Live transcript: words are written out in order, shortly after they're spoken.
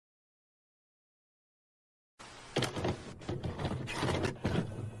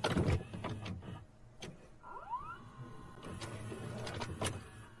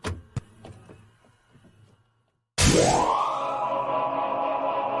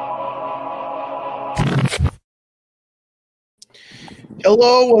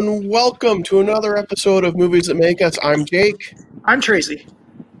Hello and welcome to another episode of Movies That Make Us. I'm Jake. I'm Tracy.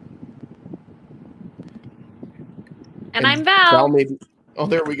 And I'm Val. Maybe. Oh,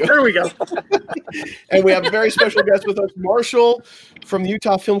 there we go. There we go. And we have a very special guest with us, Marshall from the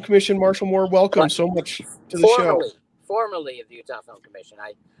Utah Film Commission. Marshall Moore, welcome so much to the show. Formerly of the Utah Film Commission.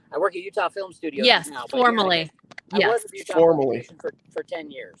 I work at Utah Film Studios yes, now. Formally. I was at the Utah Film Commission for 10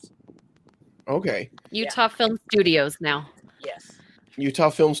 years. Okay. Utah Film Studios now. Yes. Utah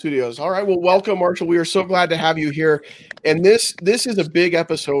Film Studios. All right. Well, welcome, Marshall. We are so glad to have you here. And this is a big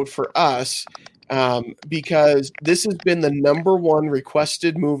episode for us because this has been the number one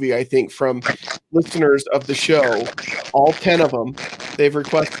requested movie, I think, from listeners of the show. All 10 of them. They've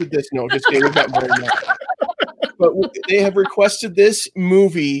requested this. No, just kidding. We've got more than that. But they have requested this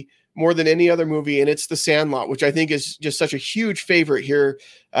movie more than any other movie, and it's The Sandlot, which I think is just such a huge favorite here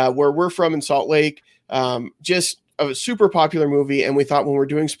where we're from in Salt Lake. Just a super popular movie, and we thought when we're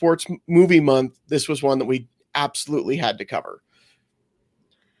doing Sports Movie Month, this was one that we absolutely had to cover.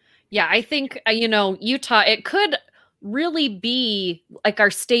 Yeah, I think, Utah, it could really be like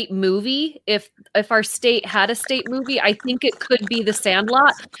our state movie. If our state had a state movie, I think it could be The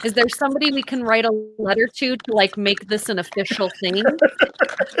Sandlot. Is there somebody we can write a letter to like make this an official thing?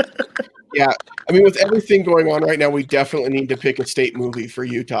 Yeah, I mean, with everything going on right now, we definitely need to pick a state movie for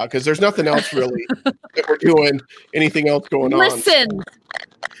Utah because there's nothing else really that we're doing, anything else going on. Listen,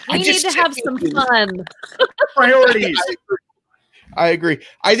 we need to have some fun. Priorities. I agree.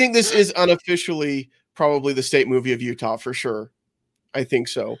 I think this is unofficially probably the state movie of Utah for sure. I think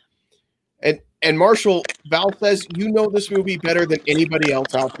so. And Marshall, Val says you know this movie better than anybody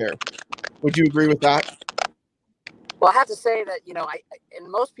else out there. Would you agree with that? Well, I have to say that,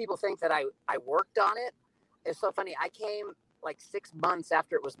 and most people think that I worked on it. It's so funny. I came like 6 months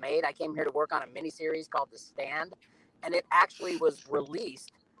after it was made. I came here to work on a miniseries called The Stand, and it actually was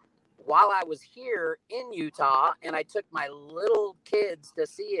released while I was here in Utah, and I took my little kids to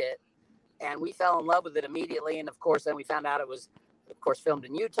see it, and we fell in love with it immediately. And, of course, then we found out it was, of course, filmed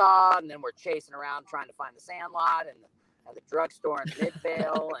in Utah, and then we're chasing around trying to find the Sandlot and the drugstore in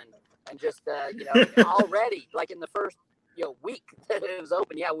Midvale, and just already like in the first week that it was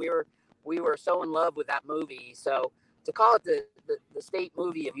open, we were so in love with that movie. So to call it the state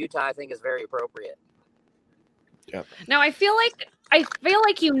movie of Utah, I think is very appropriate. Yeah. Now I feel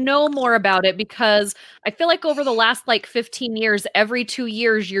like you know more about it because I feel like over the last 15 years, every 2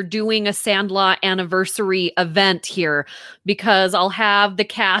 years you're doing a Sandlot anniversary event here because I'll have the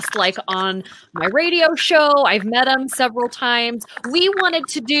cast on my radio show. I've met them several times. We wanted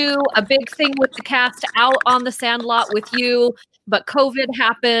to do a big thing with the cast out on the Sandlot with you, but COVID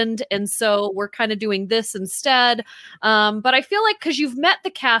happened, and so we're kind of doing this instead. But I feel like because you've met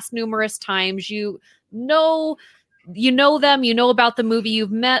the cast numerous times, you know them, you know about the movie,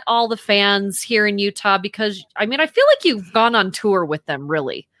 you've met all the fans here in Utah because, I feel like you've gone on tour with them,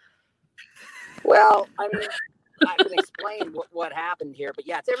 really. Well, I can explain what happened here, but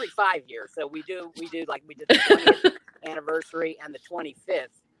yeah, it's every 5 years. So we do like we did the 20th anniversary and the 25th.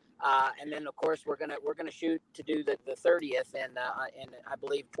 And then of course we're gonna shoot to do the 30th in I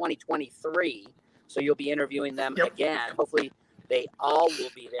believe 2023. So you'll be interviewing them again. Hopefully they all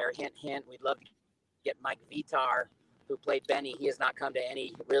will be there. Hint, hint. We'd love to get Mike Vitar, who played Benny. He has not come to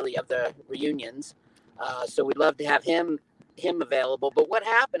any really of the reunions, so we'd love to have him available. But what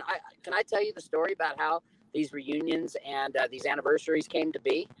happened? Can I tell you the story about how these reunions and these anniversaries came to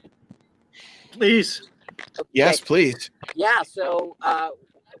be? Please. Okay. Yes, please. Yeah. So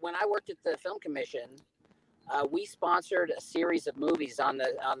when I worked at the Film Commission, we sponsored a series of movies on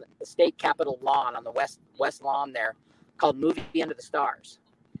the state capitol lawn on the west lawn there, called Movie Under the Stars.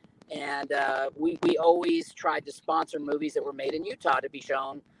 And we always tried to sponsor movies that were made in Utah to be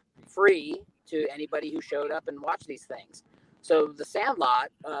shown free to anybody who showed up and watched these things. So The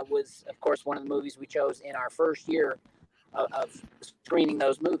Sandlot was, of course, one of the movies we chose in our first year of screening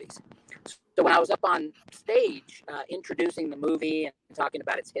those movies. So when I was up on stage introducing the movie and talking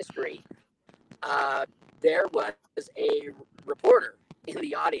about its history, there was a reporter in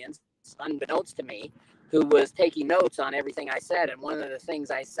the audience, unbeknownst to me, who was taking notes on everything I said. And one of the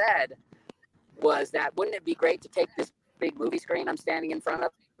things I said was that, wouldn't it be great to take this big movie screen I'm standing in front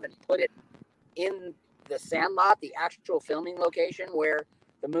of and put it in the Sandlot, the actual filming location where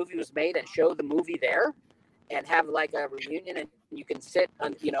the movie was made, and show the movie there and have like a reunion, and you can sit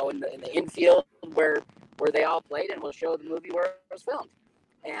on, in the infield where they all played, and we'll show the movie where it was filmed.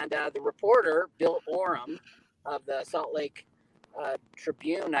 And the reporter, Bill Oram of the Salt Lake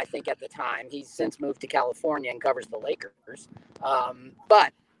Tribune, I think at the time, he's since moved to California and covers the Lakers.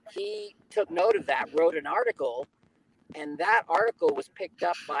 But he took note of that, wrote an article And that article was picked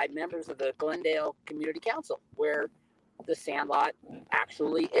up by members of the Glendale Community Council, where the Sandlot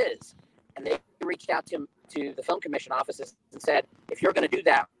actually is. And they reached out to the Film Commission offices and said, if you're going to do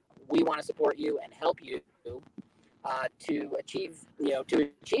that, we want to support you and help you to achieve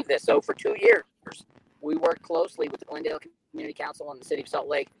this. So for 2 years, we worked closely with the Glendale Community Council and the City of Salt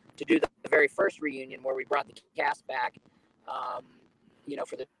Lake to do the very first reunion where we brought the cast back,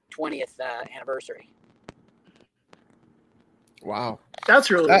 for the 20th anniversary. Wow. That's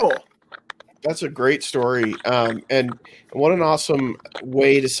really cool. That's a great story. And what an awesome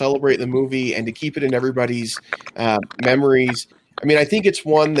way to celebrate the movie and to keep it in everybody's memories. I mean, I think it's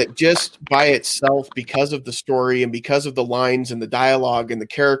one that just by itself, because of the story and because of the lines and the dialogue and the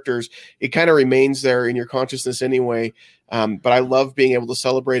characters, it kind of remains there in your consciousness anyway. But I love being able to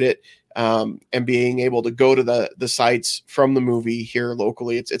celebrate it and being able to go to the sites from the movie here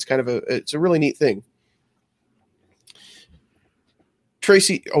locally. It's kind of it's a really neat thing.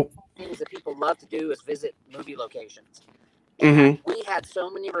 Tracy. Things that people love to do is visit movie locations. Mm-hmm. We had so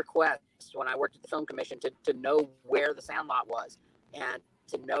many requests when I worked at the Film Commission to know where the Sandlot was and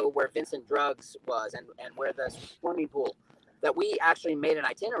to know where Vincent Drugs was and where the swimming pool, that we actually made an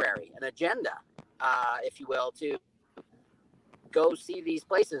itinerary, an agenda, if you will, to go see these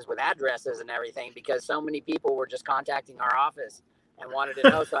places with addresses and everything, because so many people were just contacting our office and wanted to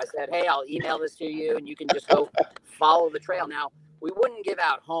know. So I said, hey, I'll email this to you and you can just go follow the trail. Now, we wouldn't give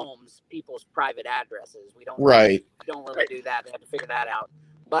out people's private addresses. We don't really do that. They have to figure that out.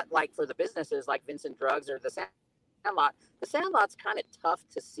 But like for the businesses like Vincent Drugs or the Sandlot's kind of tough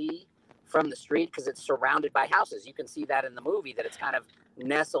to see from the street because it's surrounded by houses. You can see that in the movie, that it's kind of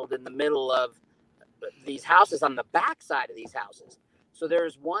nestled in the middle of these houses, on the back side of these houses. So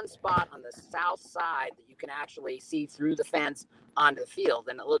there's one spot on the south side that you can actually see through the fence onto the field.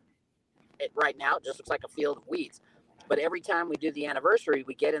 And right now, it just looks like a field of weeds. But every time we do the anniversary,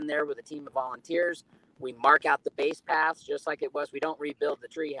 we get in there with a team of volunteers. We mark out the base paths just like it was. We don't rebuild the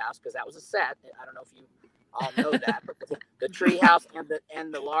treehouse because that was a set. I don't know if you all know that, but the treehouse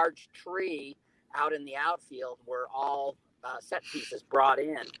and the large tree out in the outfield were all set pieces brought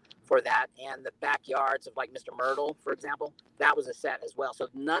in for that. And the backyards of like Mr. Myrtle, for example, that was a set as well. So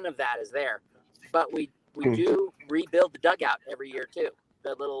none of that is there. But we do rebuild the dugout every year too.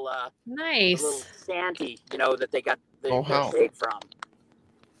 The little nice the little shanty, that they got the shade from.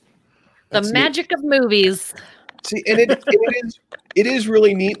 The magic of movies. See, and it is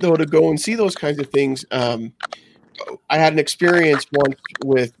really neat though to go and see those kinds of things. I had an experience once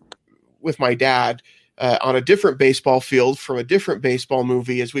with my dad on a different baseball field from a different baseball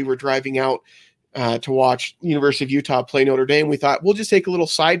movie as we were driving out to watch University of Utah play Notre Dame. We thought we'll just take a little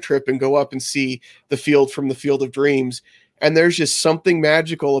side trip and go up and see the field from the Field of Dreams. And there's just something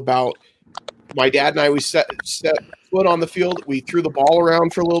magical about my dad and I. We set foot on the field. We threw the ball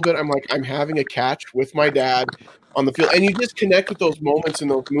around for a little bit. I'm like, I'm having a catch with my dad on the field. And you just connect with those moments in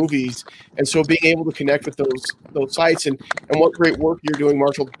those movies. And so being able to connect with those sites and what great work you're doing,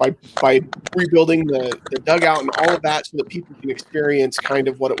 Marshall, by rebuilding the dugout and all of that so that people can experience kind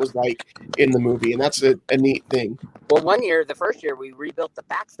of what it was like in the movie. And that's a neat thing. Well, the first year, we rebuilt the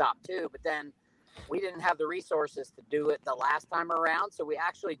backstop too, but then we didn't have the resources to do it the last time around. So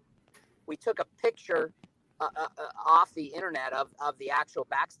we took a picture off the internet of the actual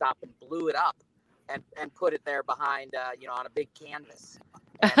backstop and blew it up and put it there behind, on a big canvas.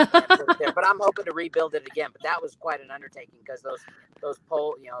 And put it there. But I'm hoping to rebuild it again. But that was quite an undertaking because those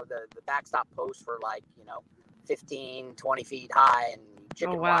pole, the backstop posts were like, 15, 20 feet high and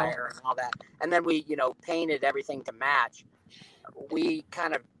chicken wire and all that. And then we, painted everything to match. We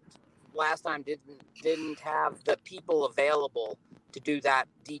kind of last time didn't have the people available to do that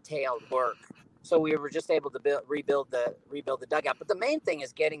detailed work, so we were just able to rebuild the dugout. But the main thing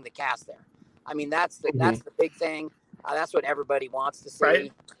is getting the cast there. I mean, that's the big thing. That's what everybody wants to see.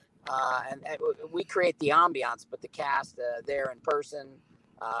 Right. And we create the ambiance, but the cast there in person.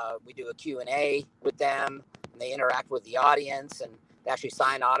 We do a Q&A with them, and they interact with the audience, and they actually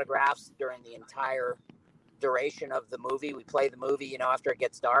sign autographs during the entire duration of the movie. We play the movie, after it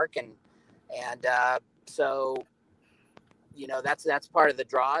gets dark, and so that's part of the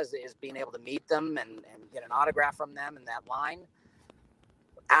draw is being able to meet them and get an autograph from them in that line.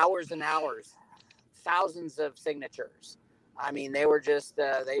 Hours and hours, thousands of signatures. I mean, they were just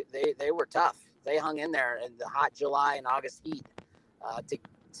they were tough. They hung in there in the hot July and August heat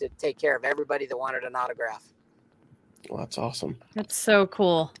to take care of everybody that wanted an autograph. Well, that's awesome. That's so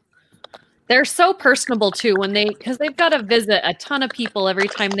cool. They're so personable too because they've got to visit a ton of people every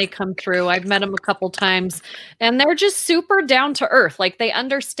time they come through. I've met them a couple times and they're just super down to earth. Like they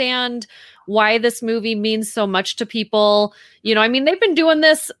understand why this movie means so much to people. You know, I mean, they've been doing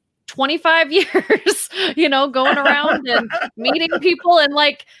this 25 years, you know, going around and meeting people, and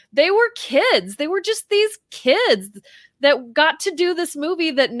like they were kids. They were just these kids that got to do this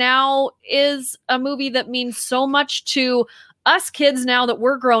movie that now is a movie that means so much to us kids now that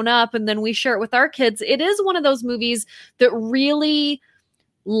we're grown up, and then we share it with our kids. It is one of those movies that really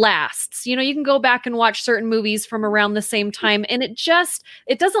lasts. You know, you can go back and watch certain movies from around the same time and it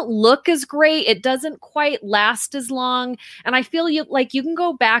doesn't look as great. It doesn't quite last as long. And I feel you can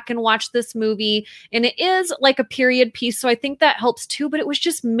go back and watch this movie and it is like a period piece. So I think that helps too, but it was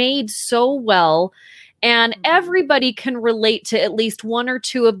just made so well. And everybody can relate to at least one or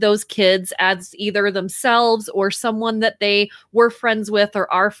two of those kids as either themselves or someone that they were friends with or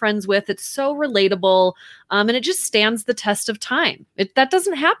are friends with. It's so relatable. And it just stands the test of time. That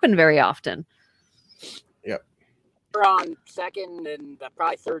doesn't happen very often. Yep. We're on second and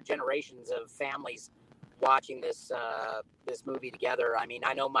probably third generations of families watching this movie together. I mean,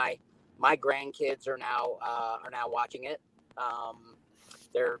 I know my grandkids are now watching it.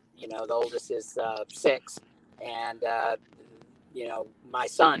 They're, you know, the oldest is 6, and you know, my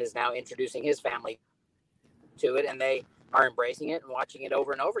son is now introducing his family to it, and they are embracing it and watching it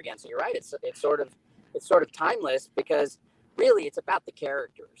over and over again. So you're right; it's sort of timeless because really it's about the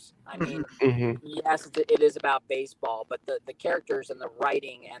characters. I mean, yes, it is about baseball, but the characters and the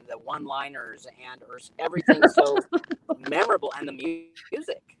writing and the one-liners and everything's so memorable, and the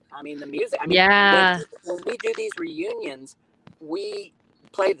music. I mean, Yeah. When we do these reunions, we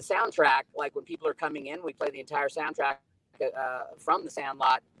play the soundtrack. Like when people are coming in, we play the entire soundtrack from the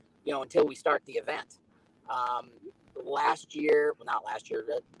Sandlot, you know, until we start the event.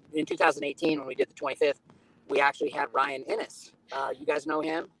 In 2018, when we did the 25th, we actually had Ryan Innes. You guys know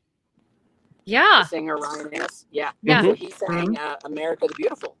him? Yeah. The singer Ryan Innes. Yeah. Yeah. So he sang "America the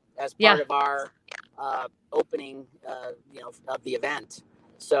Beautiful" as part of our opening, of the event.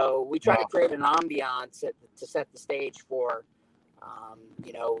 So we try to create an ambiance to set the stage for,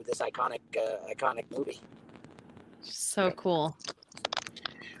 this iconic movie. So cool.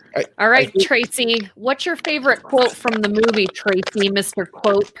 All right, Tracy, what's your favorite quote from the movie, Tracy, Mr.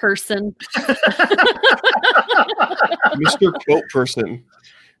 Quote Person? Mr. Quote Person.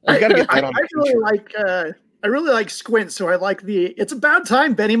 I gotta get that on. I really like Squint, so I like "It's about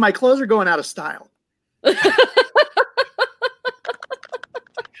time, Benny. My clothes are going out of style."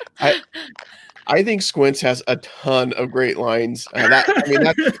 I think Squints has a ton of great lines. That's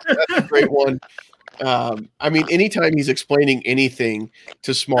a great one. I mean, anytime he's explaining anything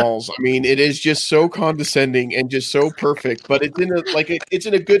to Smalls, I mean, it is just so condescending and just so perfect, but it's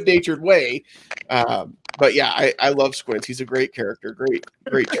in a good-natured way. But yeah, I love Squints. He's a great character. Great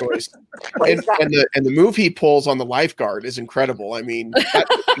choice. And the move he pulls on the lifeguard is incredible. I mean,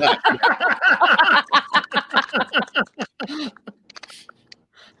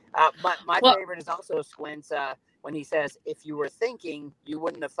 my favorite is also Squints when he says, "If you were thinking, you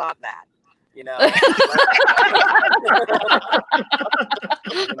wouldn't have thought that." You know,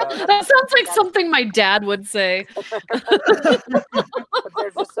 that sounds like something my dad would say. But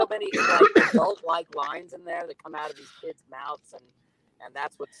there's just so many adult-like lines in there that come out of these kids' mouths, and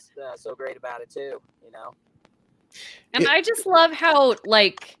that's what's so great about it too. You know, and I just love how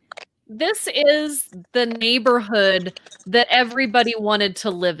this is the neighborhood that everybody wanted to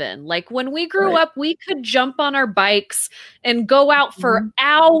live in. Like when we grew up, we could jump on our bikes and go out for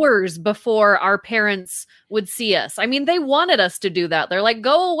hours before our parents would see us. I mean, they wanted us to do that. They're like,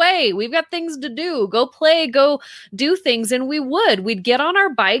 "Go away. We've got things to do. Go play, go do things." And we'd get on our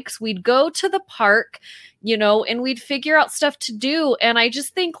bikes. We'd go to the park, and we'd figure out stuff to do. And I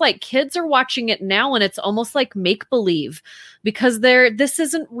just think kids are watching it now and it's almost like make believe because this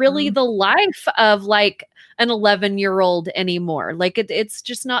isn't really the life of an 11-year-old anymore. It's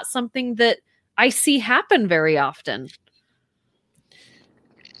just not something that I see happen very often.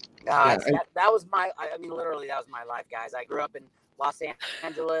 that was literally that was my life, guys. I grew up in Los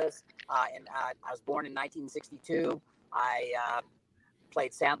Angeles and I was born in 1962. I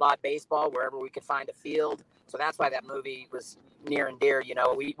played sandlot baseball wherever we could find a field. So that's why that movie was near and dear.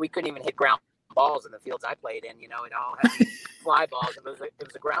 We couldn't even hit ground balls in the fields I played in. It all had fly balls. If it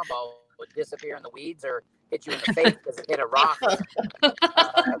was a ground ball, it would disappear in the weeds or hit you in the face because it hit a rock.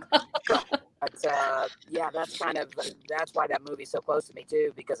 That's why that movie's so close to me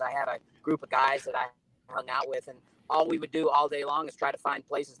too, because I had a group of guys that I hung out with, and all we would do all day long is try to find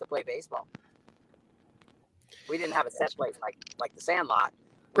places to play baseball. We didn't have a set place like the Sandlot,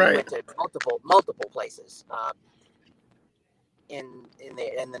 Right. went to multiple places in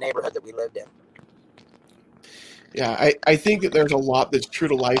the neighborhood that we lived in. Yeah, I think that there's a lot that's true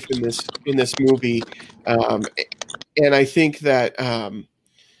to life in this movie, and I think that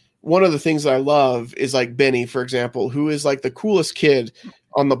one of the things that I love is like Benny, for example, who is like the coolest kid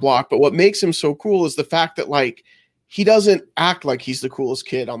on the block. But what makes him so cool is the fact that like he doesn't act like he's the coolest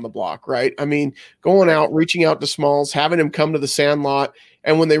kid on the block, right? I mean, going out, reaching out to Smalls, having him come to the Sandlot,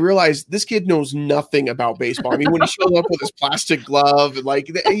 and when they realize this kid knows nothing about baseball. I mean, when he shows up with his plastic glove, and like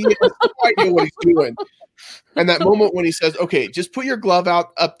he has no idea what he's doing. And that moment when he says, "Okay, just put your glove out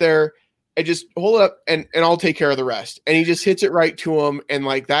up there and just hold it up and I'll take care of the rest." And he just hits it right to him. And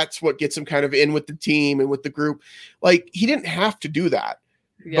like, that's what gets him kind of in with the team and with the group. Like, he didn't have to do that,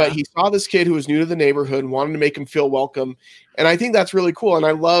 but he saw this kid who was new to the neighborhood and wanted to make him feel welcome. And I think that's really cool. And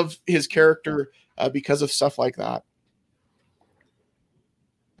I love his character because of stuff like that.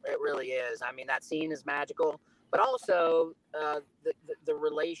 It really is. I mean, that scene is magical, but also the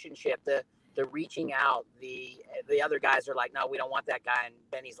relationship, the reaching out, the other guys are like, "No, we don't want that guy." And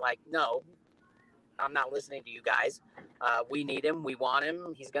Benny's like, "No, I'm not listening to you guys. We need him. We want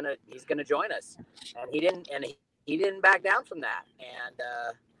him. He's gonna join us." And he didn't back down from that. And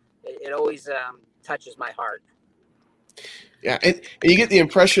it always touches my heart. Yeah. And you get the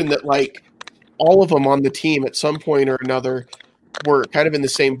impression that like all of them on the team at some point or another were kind of in the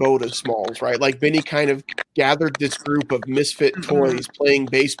same boat as Smalls, right? Like Benny kind of gathered this group of misfit toys playing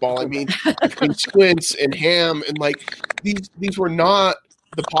baseball. I mean, between Squints and Ham, and like these were not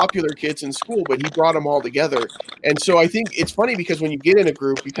the popular kids in school, but he brought them all together. And so I think it's funny because when you get in a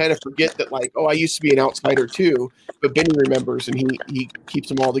group, you kind of forget that like, oh, I used to be an outsider too, but Benny remembers and he keeps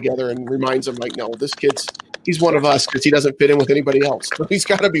them all together and reminds them like, no, this he's one of us because he doesn't fit in with anybody else. So he's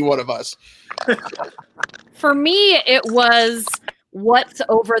got to be one of us. For me, it was what's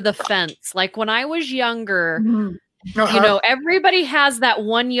over the fence. Like when I was younger, you know, everybody has that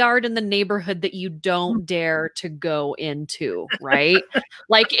 1 yard in the neighborhood that you don't dare to go into, right?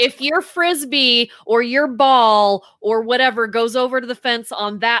 Like if your Frisbee or your ball or whatever goes over to the fence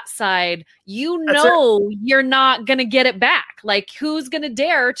on that side, you know you're not going to get it back. Like who's going to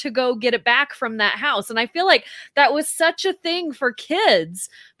dare to go get it back from that house? And I feel like that was such a thing for kids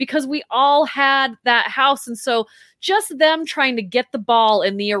because we all had that house. And so just them trying to get the ball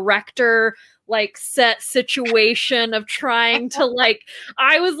in the erector like set situation of trying to like,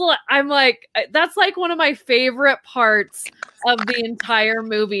 I'm like, that's like one of my favorite parts of the entire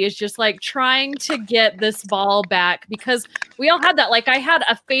movie is just like trying to get this ball back because we all had that. Like I had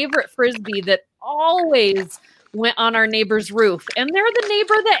a favorite Frisbee that always went on our neighbor's roof and they're the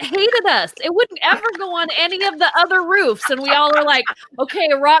neighbor that hated us. It wouldn't ever go on any of the other roofs. And we all are like, okay,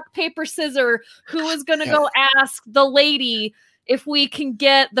 rock, paper, scissors, who is going to go ask the lady if we can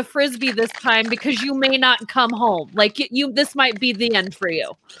get the Frisbee this time because you may not come home. Like this might be the end for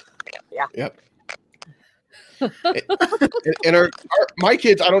you. Yeah. Yep. and my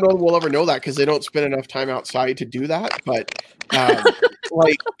kids, I don't know if we'll ever know that because they don't spend enough time outside to do that. But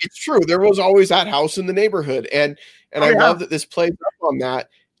like it's true, there was always that house in the neighborhood, and I love that this plays up on that.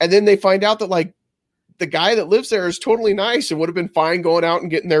 And then they find out that like the guy that lives there is totally nice and would have been fine going out and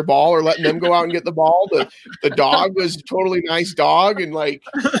getting their ball or letting them go out and get the ball. The dog was a totally nice dog, and like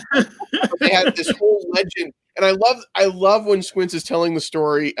they had this whole legend. And I love when Squints is telling the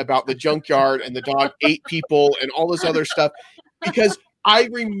story about the junkyard and the dog ate people and all this other stuff, because I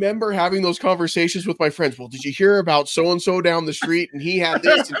remember having those conversations with my friends. Well, did you hear about so-and-so down the street and he had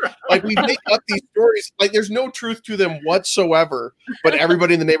this? And, like we make up these stories. Like there's no truth to them whatsoever, but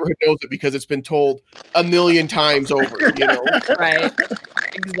everybody in the neighborhood knows it because it's been told a million times over, you know? Right.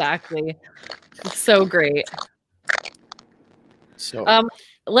 Exactly. It's so great. So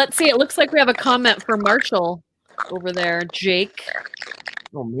let's see. It looks like we have a comment for Marshall over there, Jake.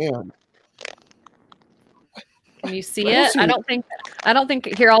 Oh man. Can you see it? I don't think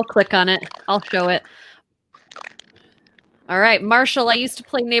here, I'll click on it. I'll show it. All right, Marshall, I used to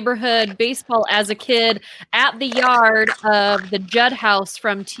play neighborhood baseball as a kid at the yard of the Judd House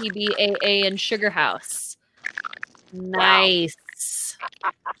from TBAA and Sugar House. Nice.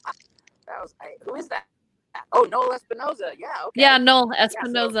 Who is that? Oh, Noel Espinoza. Yeah, okay. Yeah, Noel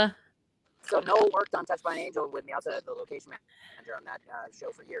Espinoza. So Noel worked on Touched by an Angel with me. I was the location manager on that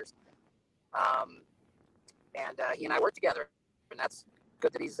show for years. And he and I worked together, and that's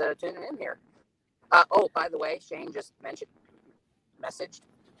good that he's tuning in here. Oh, by the way, Shane just messaged.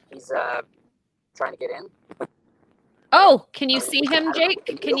 He's trying to get in. Oh, can you see him,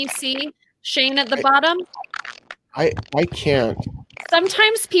 Jake? Can you see Shane at the bottom? I can't.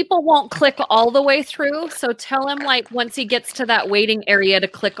 Sometimes people won't click all the way through, so tell him like once he gets to that waiting area to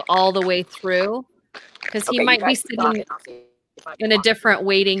click all the way through, because he Okay, you might be guys keep talking. sitting I'll see if I can in a find it. different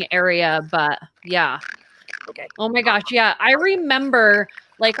waiting area. But yeah. Okay. Oh my gosh, yeah. I remember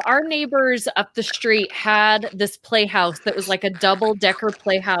like our neighbors up the street had this playhouse that was like a double-decker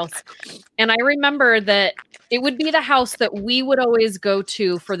playhouse. And I remember that it would be the house that we would always go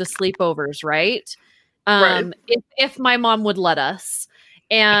to for the sleepovers, right? Right. If my mom would let us.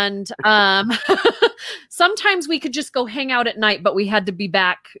 And sometimes we could just go hang out at night, but we had to be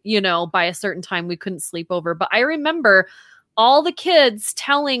back, by a certain time. We couldn't sleep over. But I remember all the kids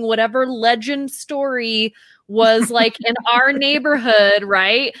telling whatever legend story was like in our neighborhood,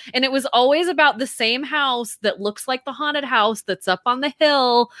 right? And it was always about the same house that looks like the haunted house that's up on the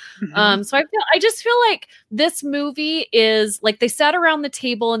hill. So I just feel like this movie is like they sat around the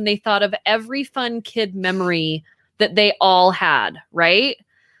table and they thought of every fun kid memory that they all had, right?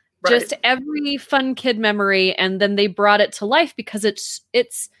 Just every fun kid memory, and then they brought it to life because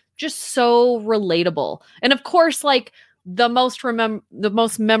it's just so relatable. And of course, like the most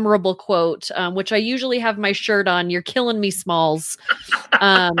memorable quote, which I usually have my shirt on, "You're killing me, Smalls,"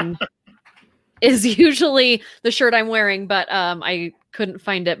 is usually the shirt I'm wearing, but I couldn't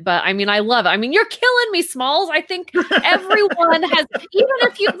find it. But I mean, I love it. I mean, "You're killing me, Smalls." I think everyone has, even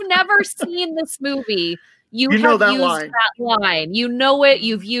if you've never seen this movie, you have that used line. that line. You know it.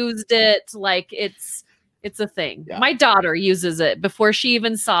 You've used it. Like it's a thing. Yeah. My daughter uses it before she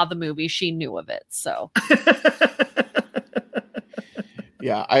even saw the movie. She knew of it. So.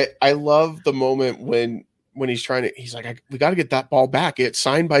 Yeah, I love the moment when he's like, we got to get that ball back. It's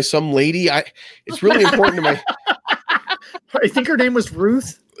signed by some lady. It's really important to my. I think her name was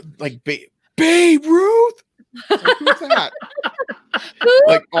Ruth. Like Babe Ruth. Like, who's that?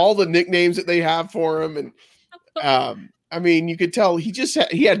 Like all the nicknames that they have for him, and I mean, you could tell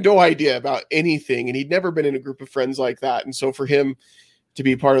he had no idea about anything, and he'd never been in a group of friends like that, and so for him to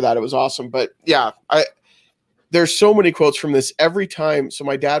be part of that, it was awesome. But yeah, there's so many quotes from this every time. So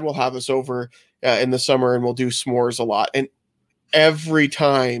my dad will have us over in the summer and we'll do s'mores a lot. And every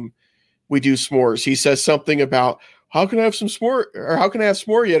time we do s'mores, he says something about, how can I have some s'more, or how can I have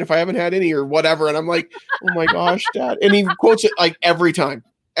s'more yet if I haven't had any, or whatever. And I'm like, oh my gosh, Dad. And he quotes it like every time.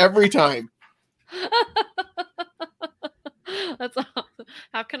 That's awesome.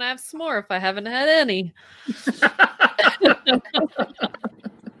 How can I have s'more if I haven't had any?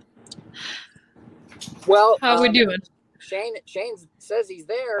 Well, how are we doing? Shane says he's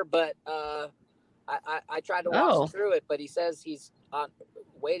there, but I tried to walk him through it, but he says he's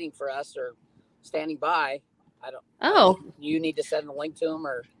waiting for us or standing by. I don't. You need to send a link to him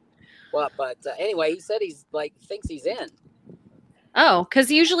or what? But anyway, he said he's like thinks he's in. Oh,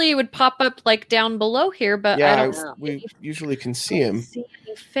 because usually it would pop up like down below here, but yeah, we usually can see him. See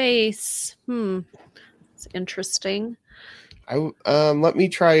any face? It's interesting. Let me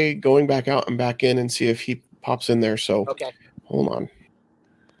try going back out and back in and see if he pops in there. So okay, hold on.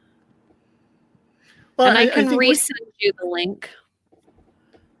 Well, and I can resend you the link.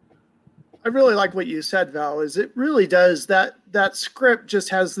 I really like what you said, Val. Is it really does that script just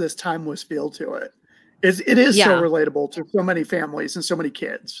has this timeless feel to it. It is so relatable to so many families and so many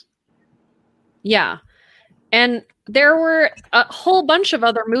kids. Yeah. And there were a whole bunch of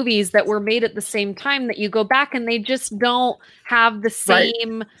other movies that were made at the same time that you go back and they just don't have the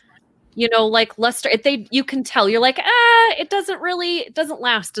same, like Lester. You can tell you're like, it doesn't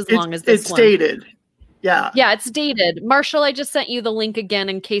last as long as this one. It's dated. Yeah. Yeah, it's dated. Marshall, I just sent you the link again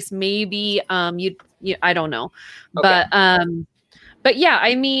in case maybe you I don't know. Okay. But yeah,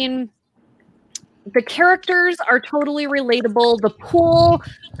 I mean, the characters are totally relatable. The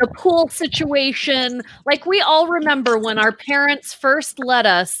pool situation, like we all remember when our parents first let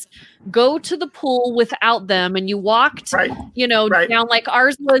us go to the pool without them, and you walked, down like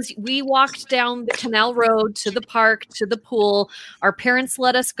ours was. We walked down the canal road to the park to the pool. Our parents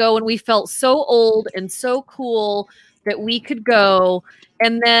let us go, and we felt so old and so cool that we could go.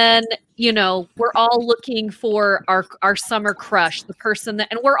 And then, we're all looking for our summer crush, the person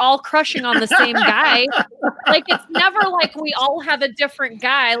and we're all crushing on the same guy. Like, it's never like we all have a different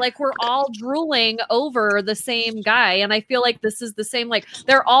guy. Like, we're all drooling over the same guy. And I feel like this is the same, like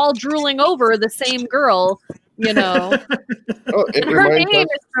they're all drooling over the same girl, Her name is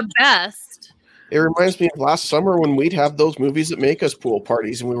the best. It reminds me of last summer when we'd have those movies that make us pool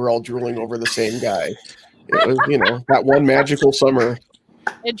parties and we were all drooling over the same guy. It was, that one magical summer.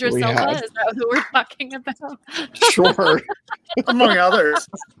 Idris Elba, is that who we're talking about? Sure. Among others.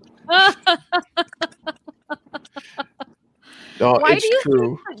 No, Why it's do you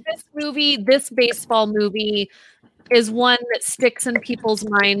true. think that this baseball movie, is one that sticks in people's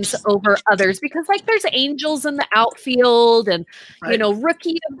minds over others because like there's Angels in the Outfield and you know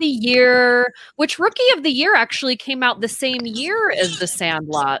Rookie of the Year, which Rookie of the Year actually came out the same year as The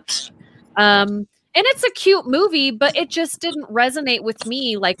Sandlot. And it's a cute movie, but it just didn't resonate with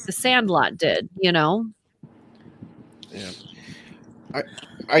me like The Sandlot did, you know? Yeah.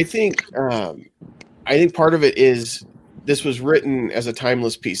 I think part of it is this was written as a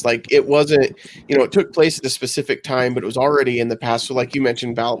timeless piece. Like it wasn't, you know, it took place at a specific time, but it was already in the past. So like you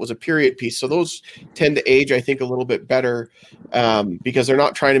mentioned, Val, it was a period piece. So those tend to age, I think, a little bit better because they're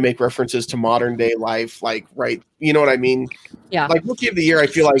not trying to make references to modern day life. Like, right. You know what I mean? Yeah. Like Rookie of the Year, I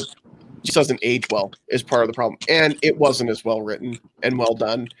feel like just doesn't age well is part of the problem. And it wasn't as well written and well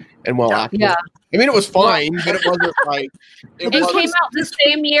done and well acted. Yeah. I mean, it was fine, but it wasn't like it came out the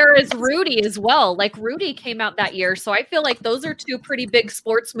same year as Rudy as well. Like Rudy came out that year. So I feel like those are two pretty big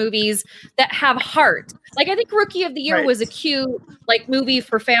sports movies that have heart. Like I think Rookie of the Year was a cute like movie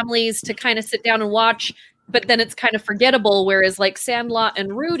for families to kind of sit down and watch, but then it's kind of forgettable. Whereas like Sandlot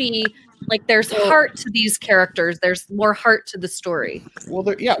and Rudy, like there's heart to these characters. There's more heart to the story. Well,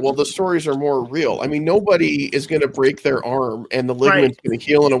 the stories are more real. I mean, nobody is going to break their arm and the ligament's going to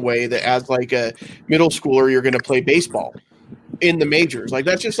heal in a way that as like a middle schooler, you're going to play baseball in the majors. Like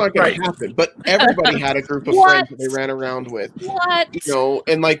that's just not going to happen. But everybody had a group of friends that they ran around with. You know,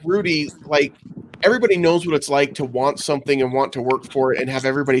 and like Rudy, like everybody knows what it's like to want something and want to work for it and have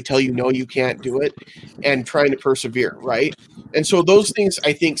everybody tell you, no, you can't do it and trying to persevere. Right. And so those things,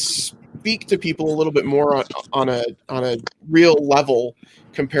 I think, speak to people a little bit more on a real level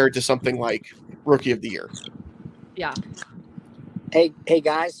compared to something like Rookie of the Year. Yeah. Hey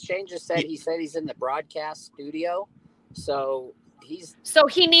guys, Shane just said he's in the broadcast studio. So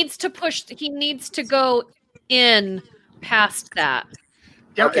he needs to go in past that.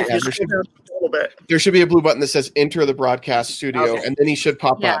 Okay. Yeah, there should be a blue button that says enter the broadcast studio and then he should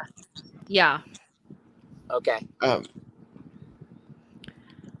pop up. Yeah. Okay.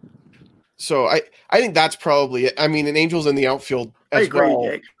 So I think that's probably it. I mean, an Angels in the Outfield as well.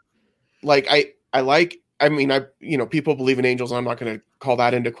 Nick. Like people believe in angels. I'm not going to call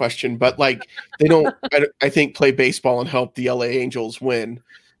that into question, but like they don't, I think, play baseball and help the LA Angels win,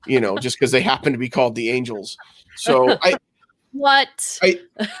 you know, just because they happen to be called the Angels. So I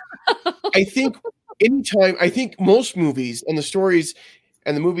think most movies and the stories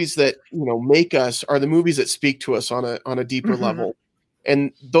and the movies that, you know, make us are the movies that speak to us on a deeper level.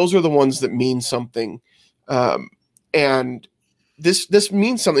 And those are the ones that mean something. And this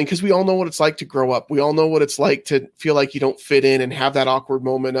means something because we all know what it's like to grow up. We all know what it's like to feel like you don't fit in and have that awkward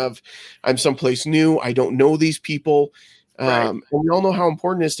moment of I'm someplace new. I don't know these people. And we all know how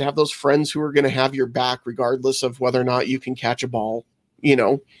important it is to have those friends who are going to have your back regardless of whether or not you can catch a ball, you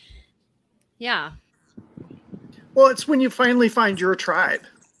know? Yeah. Well, it's when you finally find your tribe.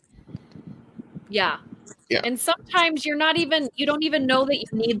 Yeah. Yeah. And sometimes you don't even know that you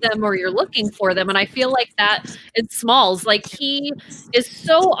need them or you're looking for them. And I feel like that in Smalls, like he is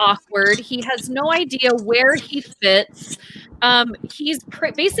so awkward. He has no idea where he fits. He's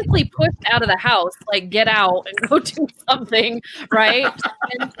basically pushed out of the house, like get out and go do something. Right.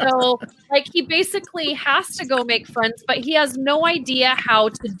 And so like he basically has to go make friends, but he has no idea how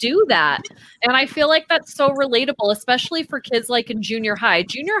to do that. And I feel like that's so relatable, especially for kids like in junior high.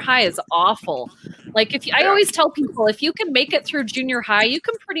 Junior high is awful. Like I always tell people, if you can make it through junior high, you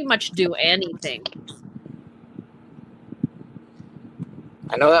can pretty much do anything.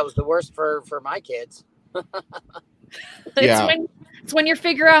 I know that was the worst for my kids. It's when you're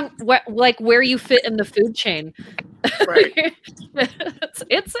figuring out where you fit in the food chain. Right.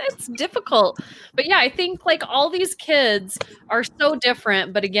 it's difficult. But yeah, I think like all these kids are so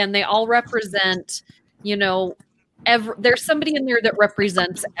different, but again, they all represent, you know, there's somebody in there that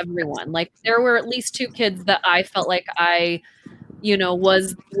represents everyone. Like there were at least two kids that I felt like I, you know,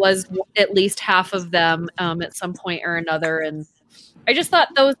 was at least half of them at some point or another. And I just thought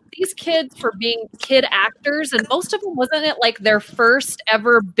these kids, for being kid actors, and most of them, wasn't it like their first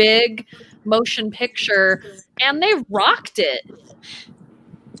ever big motion picture, and they rocked it.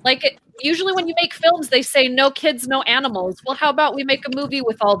 Like usually when you make films, they say no kids, no animals. Well, how about we make a movie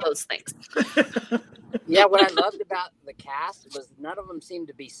with all those things? Yeah, what I loved about the cast was none of them seemed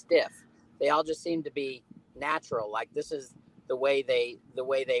to be stiff. They all just seemed to be natural. Like this is the way they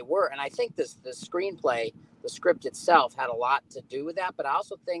were. And I think the screenplay, the script itself, had a lot to do with that. But I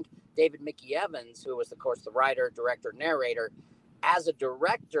also think David Mickey Evans, who was, of course, the writer, director, narrator, as a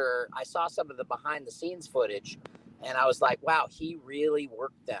director, I saw some of the behind the scenes footage and I was like, wow, he really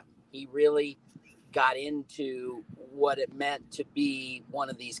worked them. He really got into what it meant to be one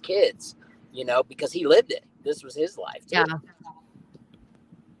of these kids. you know, because he lived it. This was his life too. Yeah.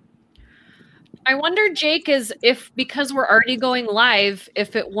 I wonder, Jake, because we're already going live,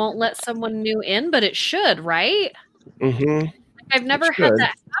 if it won't let someone new in, but it should, right? Mm-hmm. I've never had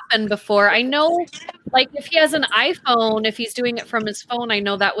that happen before. I know, like, if he has an iPhone, if he's doing it from his phone, I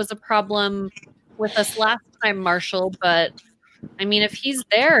know that was a problem with us last time, Marshall. But I mean, if he's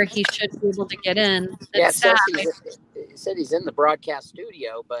there, he should be able to get in. It said he's in the broadcast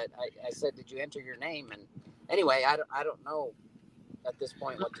studio, but I said, "Did you enter your name?" And anyway, I don't know at this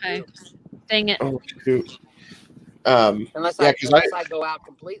point what to do. Dang it! Oh, shoot. Unless I go out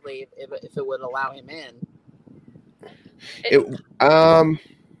completely, if it would allow him in. I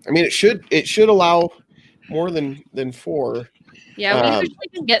mean, it should allow more than 4. Yeah, we usually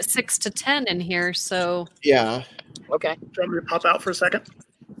can get 6 to 10 in here, so yeah. Okay. Do you want me to pop out for a second?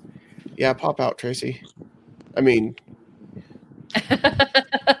 Yeah, pop out, Tracy. I mean,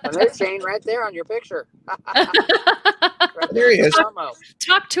 and there's Shane right there on your picture. Right there he is.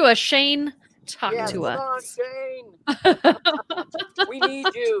 Talk to us, Shane. Talk to us. On, Shane. We need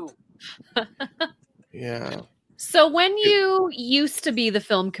you. Yeah. So when you used to be the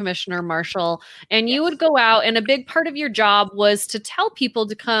film commissioner, Marshall, and you would go out, and a big part of your job was to tell people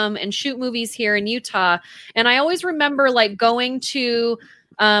to come and shoot movies here in Utah. And I always remember like going to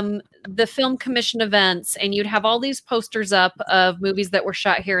the film commission events, and you'd have all these posters up of movies that were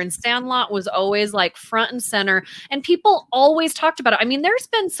shot here, and Sandlot was always like front and center, and people always talked about it. I mean, there's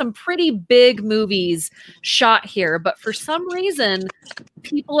been some pretty big movies shot here, but for some reason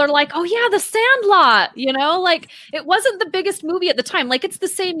people are like, oh yeah, the Sandlot, you know, like it wasn't the biggest movie at the time. Like it's the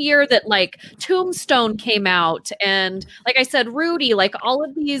same year that like Tombstone came out, and like I said, Rudy, like all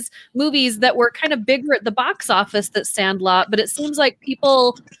of these movies that were kind of bigger at the box office that Sandlot, but it seems like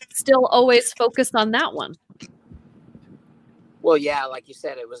people still always focused on that one. Well, yeah, like you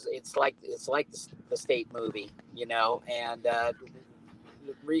said, it's like the state movie, you know, and I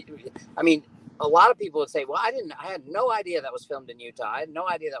mean, a lot of people would say, well, I had no idea that was filmed in Utah. I had no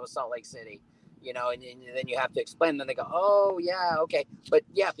idea that was Salt Lake City, you know, and then you have to explain. Then they go, oh yeah, okay, but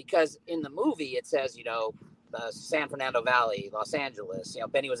yeah, because in the movie it says, you know, San Fernando Valley, Los Angeles, you know,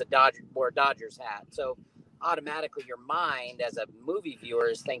 Benny wore a Dodgers hat, so automatically your mind as a movie viewer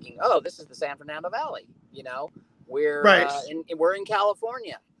is thinking, oh, this is the San Fernando Valley, you know, we're in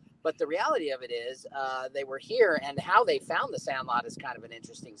California. But the reality of it is they were here, and how they found the Sandlot is kind of an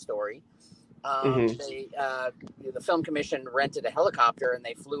interesting story. The film commission rented a helicopter, and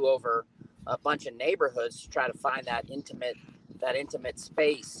they flew over a bunch of neighborhoods to try to find that intimate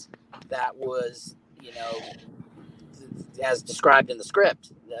space that was, you know, as described in the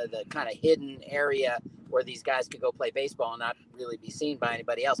script, the kind of hidden area where these guys could go play baseball and not really be seen by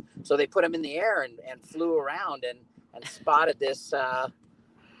anybody else. So they put them in the air and flew around and spotted this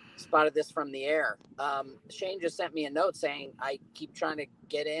from the air. Shane just sent me a note saying, I keep trying to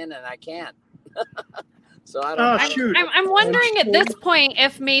get in and I can't. So I don't know. I'm wondering at this point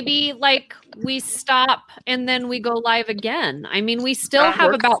if maybe like we stop and then we go live again. I mean, we still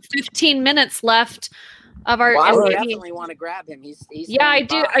have about 15 minutes left of our. Well, I definitely want to grab him. He's yeah, I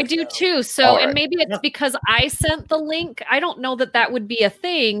do too. So, and maybe it's because I sent the link. I don't know that would be a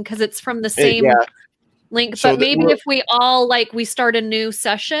thing because it's from the same link. So but maybe if we all we start a new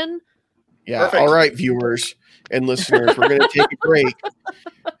session. Yeah. Perfect. All right, viewers and listeners, we're going to take a break.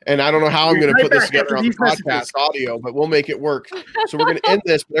 And I don't know how I'm going to put this together on the podcast audio, but we'll make it work. So we're going to end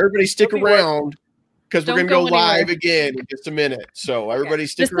this, but everybody stick around because we're going to go live again in just a minute. So everybody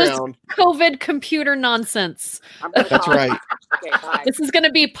stick around. Is COVID computer nonsense. That's right. Okay, bye. This is going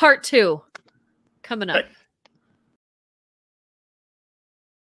to be part 2 coming up.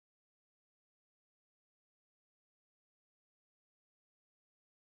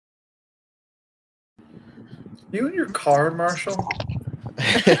 You and your car, Marshall?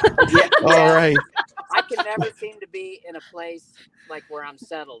 All right. I can never seem to be in a place like where I'm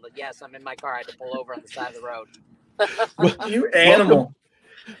settled. Yes, I'm in my car. I had to pull over on the side of the road. Well, you animal.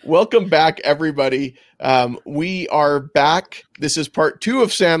 Welcome back, everybody. We are back. This is part 2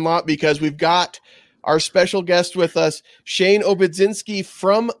 of Sandlot because we've got our special guest with us, Shane Obudzinski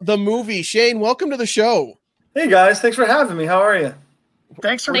from the movie. Shane, welcome to the show. Hey, guys. Thanks for having me. How are you?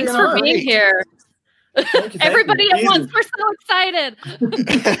 Thanks for being here. Thank you. Everybody at once. We're so excited.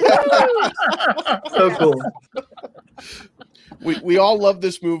 So cool. We all love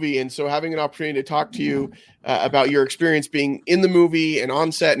this movie, and so having an opportunity to talk to you about your experience being in the movie and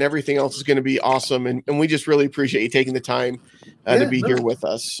on set and everything else is going to be awesome. And we just really appreciate you taking the time to be here with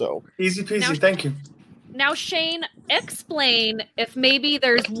us. So easy peasy. Thank you. Now, Shane, explain if maybe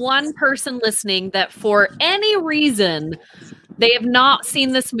there's one person listening that for any reason They have not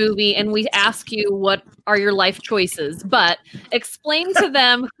seen this movie, and we ask you what are your life choices, but explain to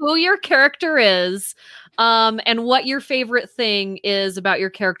them who your character is, and what your favorite thing is about your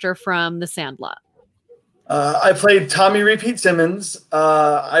character from The Sandlot. I played Tommy Repeat Simmons.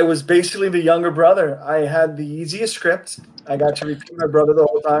 I was basically the younger brother. I had the easiest script. I got to repeat my brother the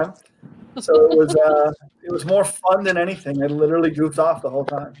whole time. So it was more fun than anything. I literally goofed off the whole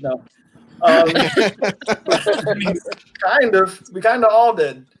time. No. We kind of all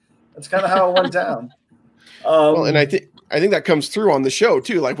did. That's kind of how it went down. Well, and I think that comes through on the show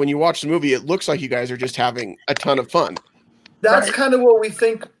too. Like when you watch the movie, it looks like you guys are just having a ton of fun. That's kind of what we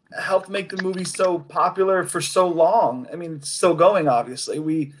think helped make the movie so popular for so long. I mean, it's still going, obviously.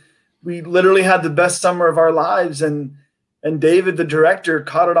 We literally had the best summer of our lives, and David, the director,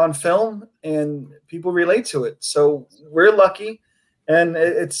 caught it on film, and people relate to it. So we're lucky, and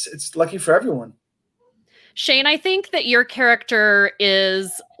it's lucky for everyone. Shane, I think that your character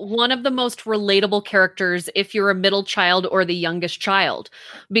is one of the most relatable characters if you're a middle child or the youngest child,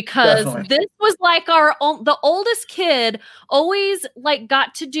 because this was like the oldest kid always like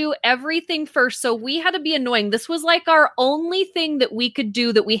got to do everything first. So we had to be annoying. This was like our only thing that we could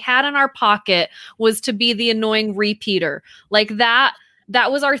do that we had in our pocket was to be the annoying repeater. Like that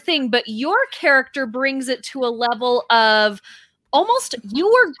was our thing. But your character brings it to a level of almost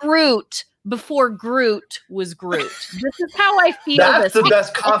you were Groot before Groot was Groot. This is how I feel. That's the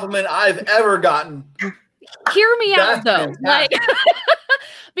best compliment I've ever gotten. Hear me out, though. Like,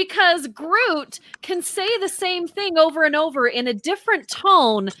 because Groot can say the same thing over and over in a different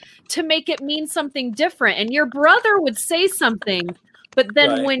tone to make it mean something different. And your brother would say something, but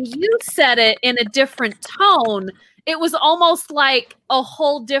then when you said it in a different tone, it was almost like a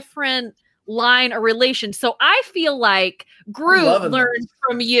whole different line or relation. So I feel like Groot learned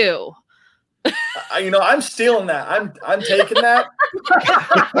from you. I'm stealing that. I'm taking that.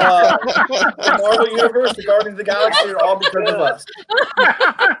 The Marvel Universe, the Guardians of the Galaxy are all because of us.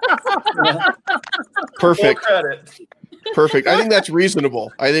 Perfect. Full credit. Perfect. I think that's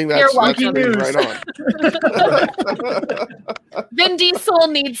reasonable. I think that's right on. Vin Diesel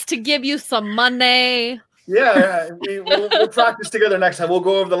needs to give you some money. Yeah, we'll practice together next time. We'll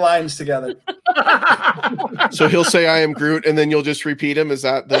go over the lines together. So he'll say, "I am Groot," and then you'll just repeat him. Is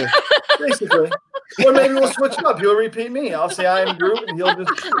that the basically? Or maybe we'll switch it up. He'll repeat me. I'll say, "I am Groot," and he'll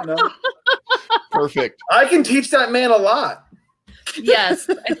just, Perfect. I can teach that man a lot. Yes,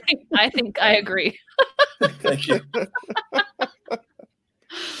 I think I agree. Thank you.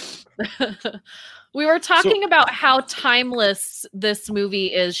 We were talking about how timeless this movie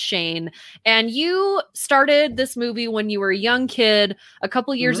is, Shane. And you started this movie when you were a young kid a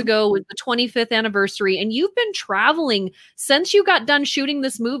couple years ago with the 25th anniversary. And you've been traveling since you got done shooting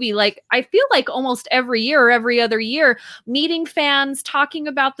this movie. Like, I feel like almost every year or every other year, meeting fans, talking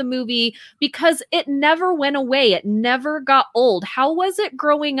about the movie, because it never went away. It never got old. How was it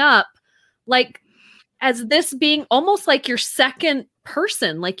growing up? Like, as this being almost like your second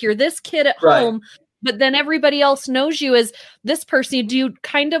person, like you're this kid at home, but then everybody else knows you as this person. Do you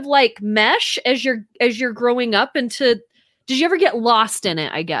kind of like mesh as you're growing up into, did you ever get lost in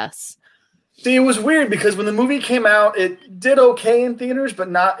it, I guess? See, it was weird because when the movie came out, it did okay in theaters,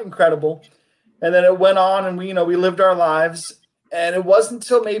 but not incredible. And then it went on and we lived our lives. And it wasn't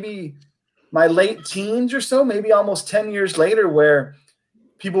until maybe my late teens or so, maybe almost 10 years later, where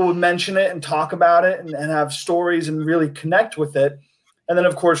people would mention it and talk about it and have stories and really connect with it. And then,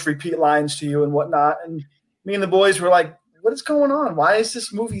 of course, repeat lines to you and whatnot. And me and the boys were like, what is going on? Why is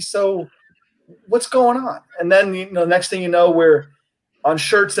this movie what's going on? And then, next thing you know, we're on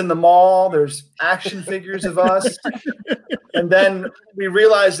shirts in the mall. There's action figures of us. And then we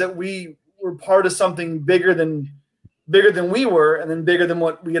realized that we were part of something bigger than we were, and then bigger than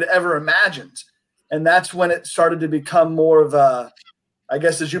what we had ever imagined. And that's when it started to become more of a, I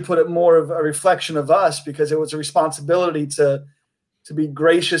guess, as you put it, more of a reflection of us, because it was a responsibility to be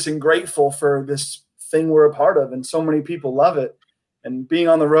gracious and grateful for this thing we're a part of. And so many people love it. And being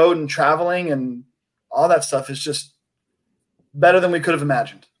on the road and traveling and all that stuff is just better than we could have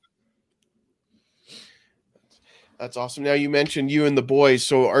imagined. That's awesome. Now, you mentioned you and the boys.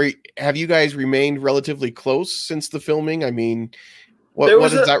 So have you guys remained relatively close since the filming? I mean, what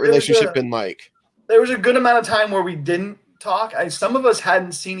has that relationship been like? There was a good amount of time where we didn't talk. Some of us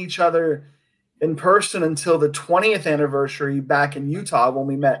hadn't seen each other in person until the 20th anniversary back in Utah when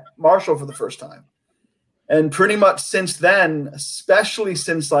we met Marshall for the first time. And pretty much since then, especially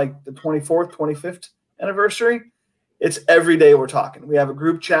since like the 24th, 25th anniversary, it's every day we're talking. We have a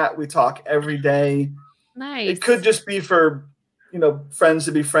group chat. We talk every day. Nice. It could just be for, friends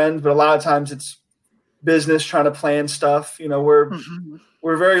to be friends, but a lot of times it's business, trying to plan stuff. You know,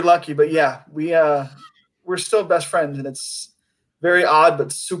 we're very lucky, but yeah, we're still best friends, and it's very odd,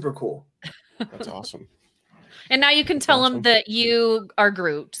 but super cool. That's awesome. And now you can tell them that you are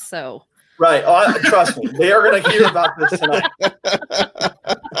Groot. So right. Oh, trust me, they are going to hear about this tonight.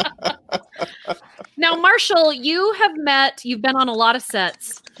 Now, Marshall, you've been on a lot of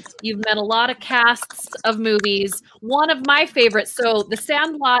sets. You've met a lot of casts of movies. One of my favorites, so The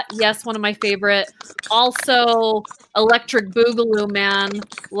Sandlot, yes, one of my favorite. Also, Electric Boogaloo Man,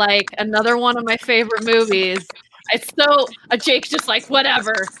 like another one of my favorite movies. It's so, Jake's just like,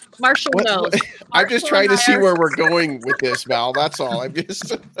 whatever. Marshall knows. I'm just trying to see where we're going with this, Val. That's all. I'm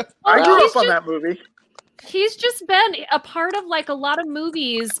just. I grew up on that movie. He's just been a part of like a lot of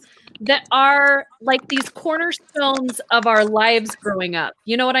movies that are like these cornerstones of our lives growing up.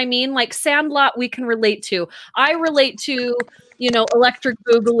 You know what I mean? Like Sandlot, we can relate to. I relate to, Electric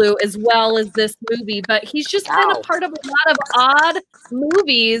Boogaloo as well as this movie, but he's just been a part of a lot of odd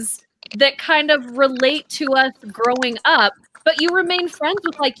movies that kind of relate to us growing up. But you remain friends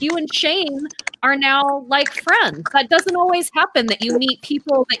with, like, you and Shane are now like friends. That doesn't always happen, that you meet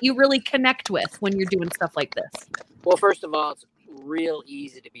people that you really connect with when you're doing stuff like this. Well, first of all, it's real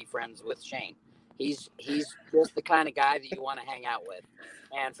easy to be friends with Shane. He's just the kind of guy that you want to hang out with.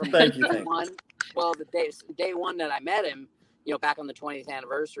 And from day one, well, the day one that I met him, back on the 20th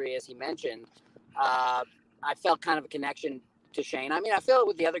anniversary, as he mentioned, I felt kind of a connection to Shane. I mean, I feel it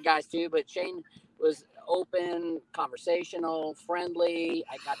with the other guys too, but Shane was open, conversational, friendly.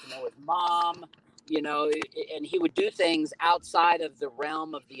 I got to know his mom, and he would do things outside of the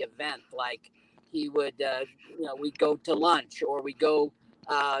realm of the event. Like he would, we'd go to lunch, or we'd go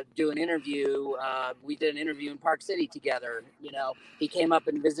do an interview. We did an interview in Park City together. He came up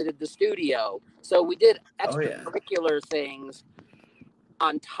and visited the studio. So we did extracurricular things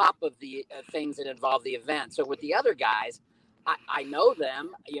on top of the things that involve the event. So with the other guys, I know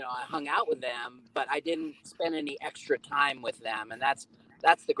them, I hung out with them, but I didn't spend any extra time with them. And that's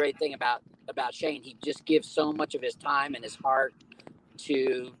the great thing about Shane. He just gives so much of his time and his heart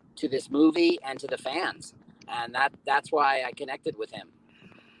to this movie and to the fans. And that's why I connected with him.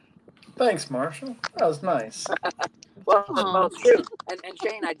 Thanks, Marshall. That was nice. Well, it's true. And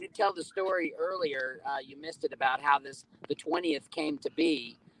Shane, I did tell the story earlier. You missed it, about how the 20th came to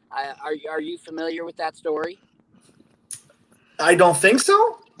be. Are you familiar with that story? I don't think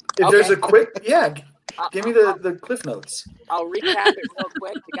so. If there's a quick, give me the Cliff Notes. I'll recap it real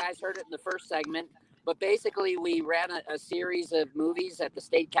quick. The guys heard it in the first segment. But basically, we ran a series of movies at the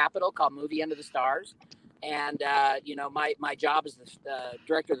state capitol called Movie Under the Stars. And, my job as the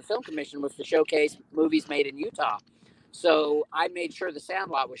director of the film commission was to showcase movies made in Utah. So I made sure The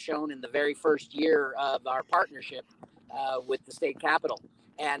Sandlot was shown in the very first year of our partnership with the state capitol.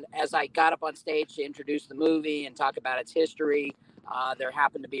 And as I got up on stage to introduce the movie and talk about its history, there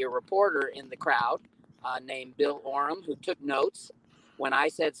happened to be a reporter in the crowd named Bill Oram, who took notes when I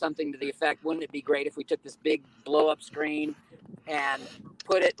said something to the effect, wouldn't it be great if we took this big blow-up screen and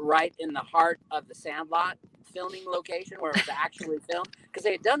put it right in the heart of the Sandlot filming location where it was actually filmed? Because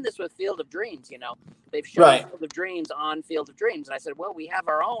they had done this with Field of Dreams, They've shown Field of Dreams on Field of Dreams. And I said, well, we have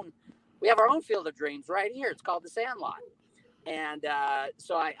our own Field of Dreams right here. It's called the Sandlot. And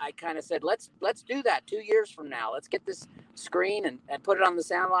so I kind of said, let's do that 2 years from now. Let's get this screen and put it on the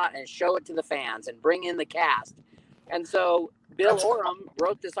Sandlot and show it to the fans and bring in the cast. And so Bill Oram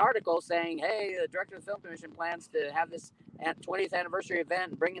wrote this article saying, hey, the director of the film commission plans to have this 20th anniversary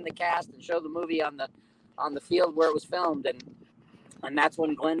event and bring in the cast and show the movie on the field where it was filmed. And that's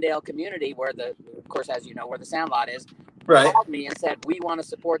when Glendale Community, where of course, as you know, where the Sandlot is, called me and said, we want to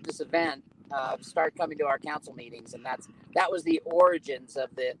support this event. Start coming to our council meetings. And that was the origins of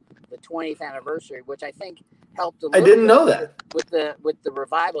the 20th anniversary, which I think helped a little. I didn't know that. With the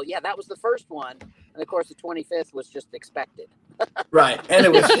revival. Yeah, that was the first one. And of course, the 25th was just expected. Right. And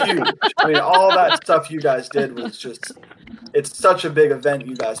it was huge. I mean, all that stuff you guys did was just, it's such a big event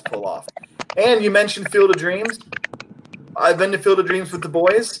you guys pull off. And you mentioned Field of Dreams. I've been to Field of Dreams with the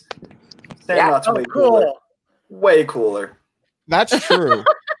boys. Sandlot's way cooler. Way cooler. That's true.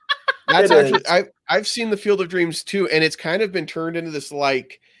 That's actually, I've seen the Field of Dreams too, and it's kind of been turned into this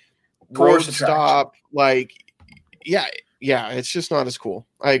like road stop, like it's just not as cool.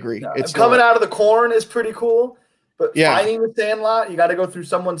 I agree. No, it's coming out of the corn is pretty cool, but finding the Sandlot, you got to go through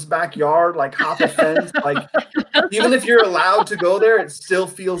someone's backyard, like hop a fence. Like even if you're allowed to go there, it still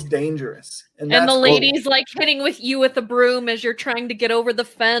feels dangerous. And the lady's like hitting you with a broom as you're trying to get over the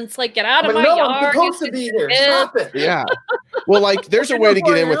fence. Like, get out of my yard. I'm supposed to be here. Stop it. Yeah. Well, like there's a way to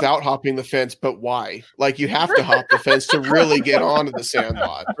get in without hopping the fence, but why? Like you have to hop the fence to really get onto the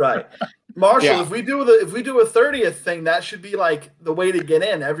Sandlot. Right. Marshall, if we do a 30th thing, that should be like the way to get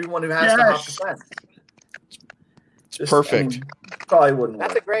in. Everyone who has to hop the fence. Perfect. Probably wouldn't work.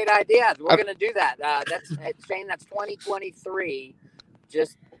 That's a great idea. We're going to do that. That's Shane. That's 2023.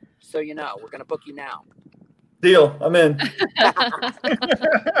 Just so you know, we're going to book you now. Deal. I'm in.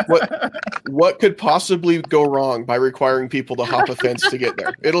 What could possibly go wrong by requiring people to hop a fence to get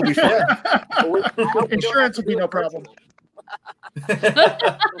there? It'll be fun. Insurance will be no problem.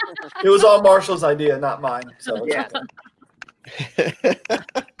 It was all Marshall's idea, not mine. So yeah.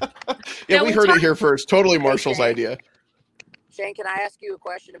 Yeah, we heard it here first. Totally Marshall's idea. Shane, can I ask you a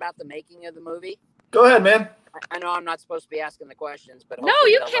question about the making of the movie? Go ahead, man. I know I'm not supposed to be asking the questions, but no,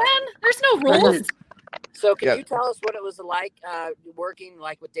 you can. There's no rules. So can you tell us what it was like working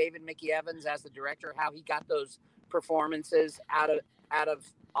like with David Mickey Evans as the director, how he got those performances out of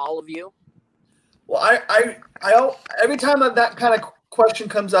all of you? Well, I every time that kind of question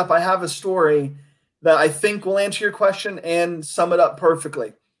comes up, I have a story that I think will answer your question and sum it up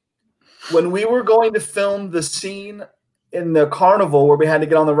perfectly. When we were going to film the scene in the carnival where we had to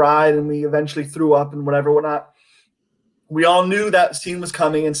get on the ride and we eventually threw up and whatnot, we all knew that scene was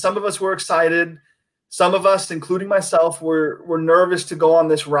coming, and some of us were excited. Some of us, including myself, were nervous to go on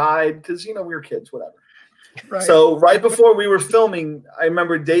this ride because, we were kids, whatever. Right. So right before we were filming, I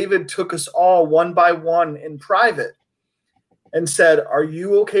remember David took us all one by one in private and said, "Are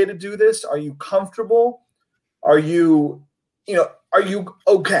you okay to do this? Are you comfortable? Are you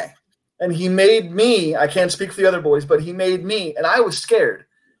okay?" And he made me, I can't speak for the other boys, but he made me, and I was scared,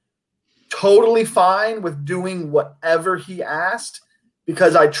 totally fine with doing whatever he asked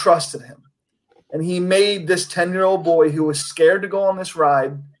because I trusted him. And he made this 10-year-old boy who was scared to go on this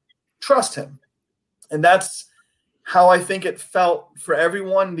ride trust him. And that's how I think it felt for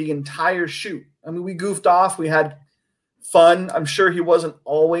everyone the entire shoot. I mean, we goofed off. We had fun. I'm sure he wasn't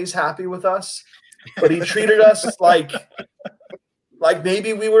always happy with us, but he treated us like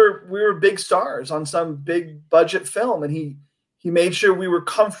maybe we were big stars on some big budget film. And he made sure we were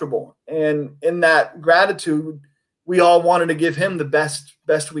comfortable. And in that gratitude, we all wanted to give him the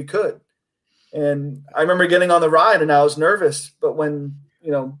best we could. And I remember getting on the ride and I was nervous, but when,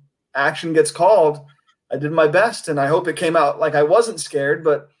 action gets called, I did my best, and I hope it came out like I wasn't scared,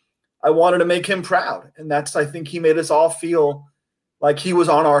 but I wanted to make him proud. And I think he made us all feel like he was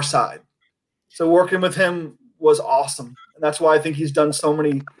on our side. So working with him was awesome. And that's why I think he's done so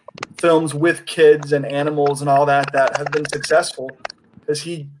many films with kids and animals and all that have been successful, because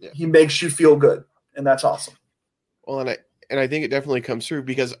he makes you feel good. And that's awesome. Well, and I think it definitely comes through,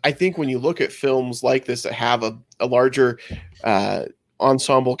 because I think when you look at films like this that have a larger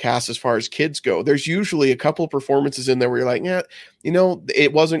ensemble cast as far as kids go, there's usually a couple of performances in there where you're like, yeah,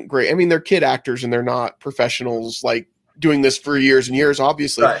 it wasn't great. I mean, they're kid actors and they're not professionals like doing this for years and years,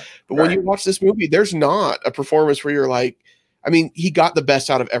 obviously. Right. But when you watch this movie, there's not a performance where you're like, I mean, he got the best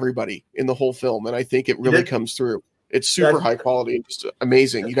out of everybody in the whole film. And I think it really comes through. It's super high quality and just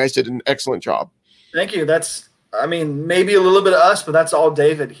amazing. You guys did an excellent job. Thank you. Maybe a little bit of us, but that's all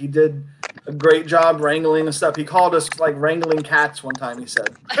David. He did a great job wrangling and stuff. He called us like wrangling cats one time, he said.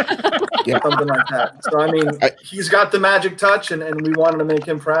 Something like that. So, he's got the magic touch, and we wanted to make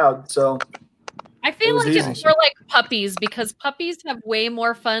him proud. So I feel like it's more like puppies, because puppies have way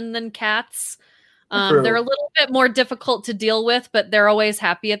more fun than cats. They're a little bit more difficult to deal with, but they're always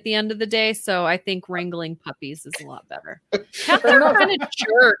happy at the end of the day. So I think wrangling puppies is a lot better. Cats are kind of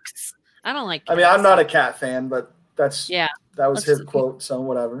jerks. I don't like cats. I'm not a cat fan, but that was his quote, so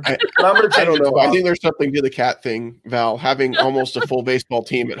whatever. I don't know. I think there's something to the cat thing, Val. Having almost a full baseball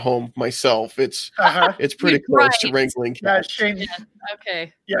team at home myself, it's pretty close to wrangling cats. Yeah, Shane.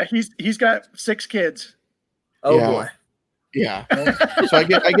 Okay. Yeah, he's got 6 kids. Oh boy. Yeah. So I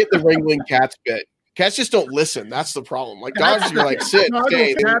get the wrangling cats bit. Cats just don't listen. That's the problem. Like dogs, you're like sit,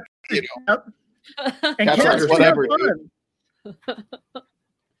 stay. And cats are whatever.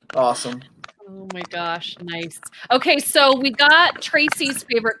 Awesome. Oh my gosh, nice. Okay, so we got Tracy's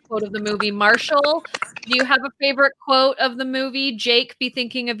favorite quote of the movie. Marshall, do you have a favorite quote of the movie? Jake, be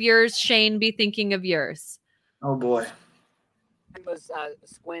thinking of yours. Shane, be thinking of yours. Oh boy. It was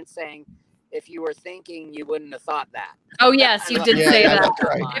Squint saying, if you were thinking, you wouldn't have thought that. Oh yes, you did say that.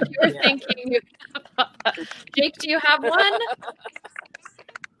 Right. If you were thinking, you would have thought that. Jake, do you have one?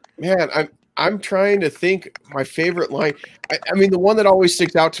 Man, I'm trying to think my favorite line. I mean, the one that always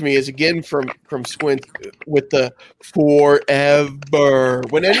sticks out to me is again from Squint with the forever.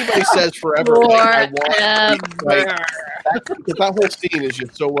 When anybody says forever, I want because that whole scene is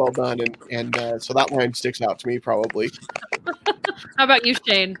just so well done, and so that line sticks out to me probably. How about you,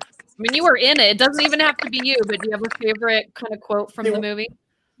 Shane? I mean, you were in it. It doesn't even have to be you, but do you have a favorite kind of quote from the movie?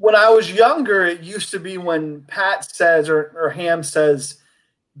 when I was younger, it used to be when Pat says or Ham says,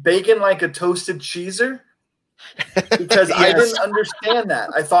 bacon like a toasted cheeser. Because Yes. I didn't understand that.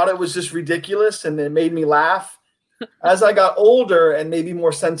 I thought it was just ridiculous and it made me laugh. As I got older and maybe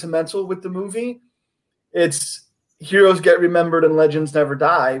more sentimental with the movie, it's heroes get remembered and legends never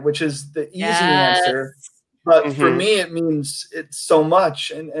die, which is the easy answer. But for me, it means it's so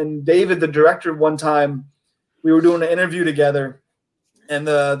much. And David, the director, one time we were doing an interview together, and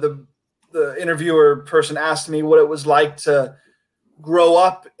the interviewer person asked me what it was like to grow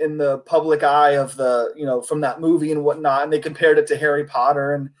up in the public eye of from that movie and whatnot. And they compared it to Harry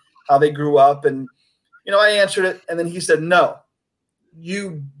Potter and how they grew up. And, I answered it. And then he said, no,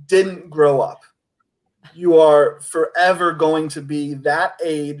 you didn't grow up. You are forever going to be that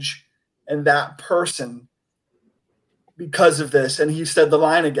age and that person because of this. And he said the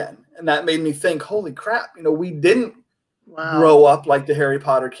line again. And that made me think, holy crap, we didn't grow up like the Harry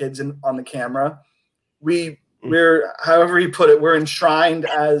Potter kids on the camera. We're, however he put it, we're enshrined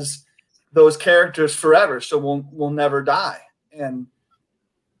as those characters forever. So we'll never die. And,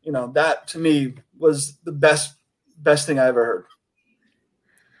 that to me was the best thing I ever heard.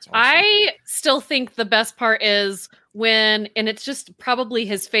 Awesome. I still think the best part is and it's just probably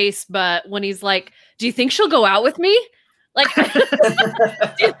his face, but when he's like, do you think she'll go out with me? Like, do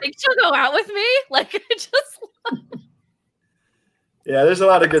you think she'll go out with me? Like, Yeah, there's a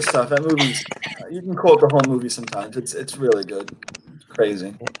lot of good stuff. That movie's, you can quote the whole movie sometimes. It's really good. It's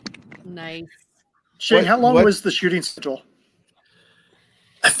crazy. Nice. Shane, how long was the shooting schedule?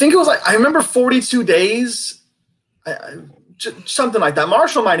 I think it was I remember 42 days. Something like that.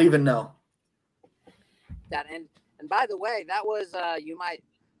 Marshall might even know. That and by the way, that was that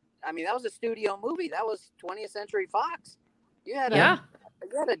was a studio movie. That was 20th Century Fox. You had a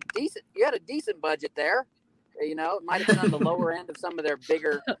decent budget there. It might have been on the lower end of some of their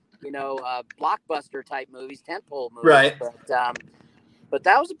bigger, blockbuster type movies, tentpole movies. Right. But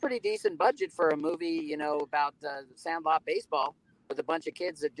that was a pretty decent budget for a movie, about Sandlot baseball with a bunch of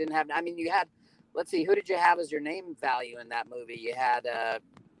kids that didn't have. I mean, you had. Let's see, who did you have as your name value in that movie? You had,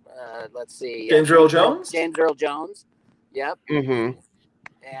 let's see. James Earl Jones? James Earl Jones. Yep. Mm-hmm.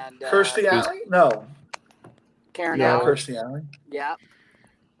 And Kirstie Alley? No. Karen Allen. Kirstie Alley. Yeah.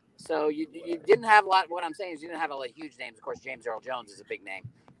 So you didn't have a lot. What I'm saying is you didn't have a lot of huge names. Of course, James Earl Jones is a big name,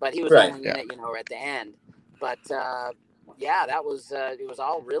 but he was only in it, at the end. But that was it was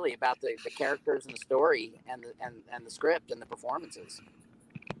all really about the characters and the story and the script and the performances.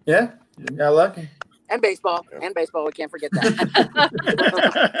 Yeah, you got lucky. And baseball. We can't forget that.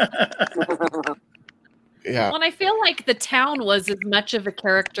 Yeah. Well, and I feel like the town was as much of a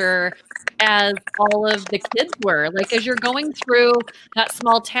character as all of the kids were. Like, as you're going through that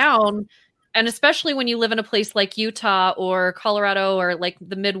small town, and especially when you live in a place like Utah or Colorado or like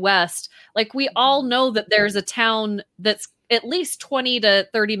the Midwest, like we all know that there's a town that's at least 20 to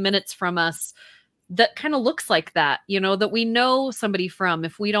 30 minutes from us that kind of looks like that, that we know somebody from.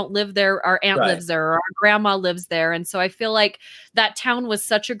 If we don't live there, our aunt lives there, or our grandma lives there. And so I feel like that town was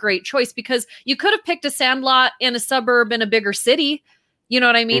such a great choice, because you could have picked a Sandlot in a suburb in a bigger city, you know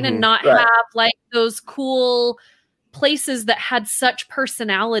what I mean? And not have like those cool places that had such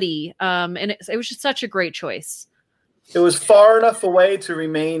personality. And it was just such a great choice. It was far enough away to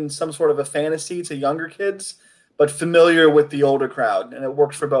remain some sort of a fantasy to younger kids, but familiar with the older crowd. And it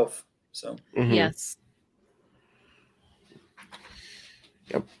worked for both. So yes.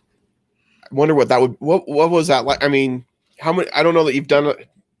 Yep. I wonder what that would. What was that like? I mean, how many? I don't know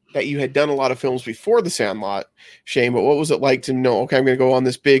that you had done a lot of films before The Sandlot, Shane. But what was it like to know? Okay, I'm going to go on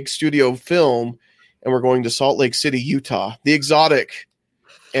this big studio film, and we're going to Salt Lake City, Utah, the exotic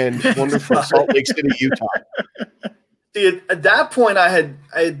and wonderful Salt Lake City, Utah. See, at that point, I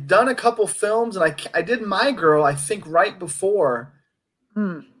had done a couple films, and I did My Girl, I think, right before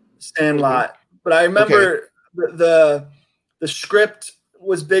Sandlot. But I remember the script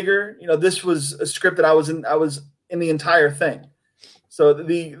was bigger. This was a script that I was in the entire thing. So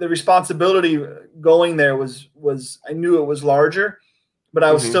the responsibility going there was I knew it was larger, but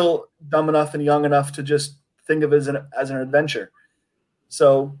I was still dumb enough and young enough to just think of it as an adventure.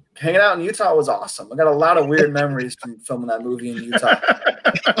 So hanging out in Utah was awesome. I got a lot of weird memories from filming that movie in Utah.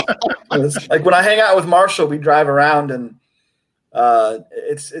 Like when I hang out with Marshall, we drive around, and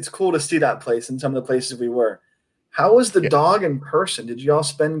it's cool to see that place and some of the places we were. How was the dog in person? Did you all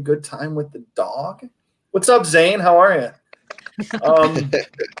spend good time with the dog? What's up, Zane? How are you?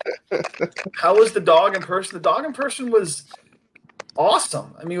 How was the dog in person? The dog in person was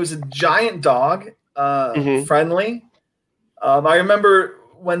awesome. I mean, it was a giant dog, friendly. I remember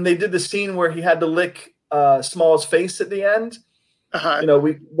when they did the scene where he had to lick Small's face at the end.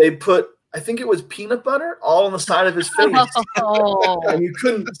 they put, I think it was peanut butter all on the side of his face. And you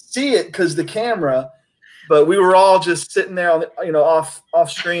couldn't see it because the camera, but we were all just sitting there on the,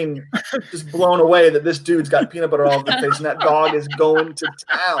 off screen, just blown away that this dude's got peanut butter all over his face and that dog is going to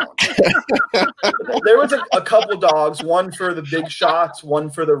town. There was a couple dogs, one for the big shots, one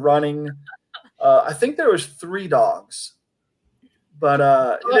for the running. I think there was 3 dogs. But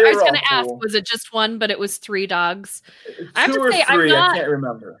I was going to ask, was it just one, but it was 3 dogs? 2 or 3, I can't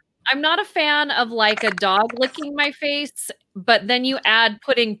remember. I'm not a fan of like a dog licking my face, but then you add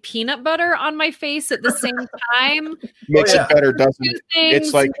putting peanut butter on my face at the same time. Makes it better, doesn't it?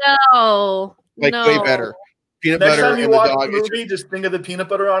 It's like way better. Peanut Next butter time you and watch the dog. The movie, just think of the peanut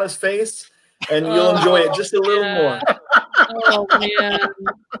butter on his face, and you'll enjoy it just a little more. Oh man,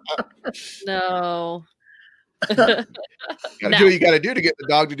 no. Gotta do what you gotta do to get the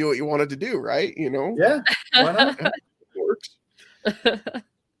dog to do what you want it to do, right? Yeah, why not? It works.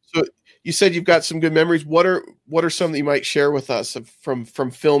 So you said you've got some good memories. What are some that you might share with us from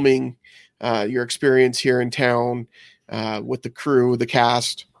filming your experience here in town with the crew, the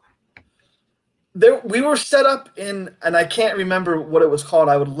cast? We were set up in, and I can't remember what it was called.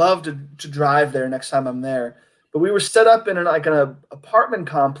 I would love to drive there next time I'm there. But we were set up in an apartment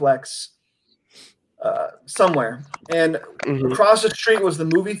complex somewhere. And across the street was the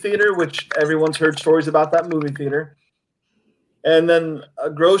movie theater, which everyone's heard stories about that movie theater. And then a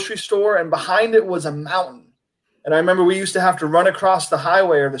grocery store, and behind it was a mountain. And I remember we used to have to run across the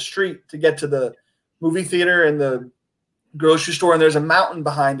highway or the street to get to the movie theater and the grocery store, and there's a mountain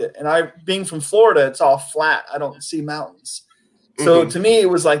behind it. And being from Florida, it's all flat. I don't see mountains. So to me, it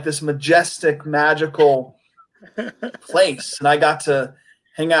was like this majestic, magical place. And I got to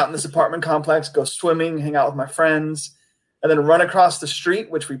hang out in this apartment complex, go swimming, hang out with my friends, and then run across the street,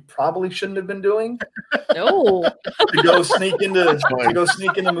 which we probably shouldn't have been doing. No. to go sneak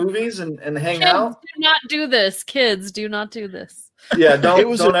into movies and hang out. Do not do this. Kids, do not do this. Yeah,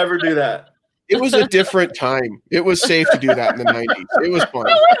 don't ever do that. It was a different time. It was safe to do that in the 90s. It was fun.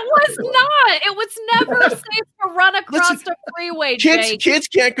 No, it was not. It was never safe to run across a freeway, Jake. Kids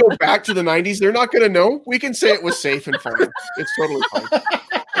can't go back to the 90s. They're not going to know. We can say it was safe and fun. It's totally fine.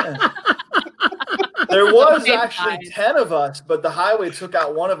 Yeah. There was actually 10 of us, but the highway took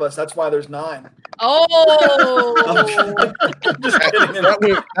out one of us. That's why there's 9. Oh. I'm just kidding.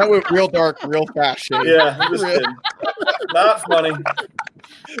 That went real dark, real fast. Shane. Yeah, I'm just kidding. Not funny.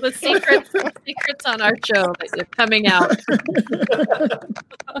 The secrets on our show that are coming out.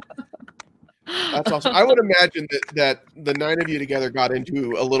 That's awesome. I would imagine that the 9 of you together got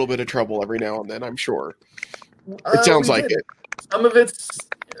into a little bit of trouble every now and then, I'm sure. It sounds like it. Some of it's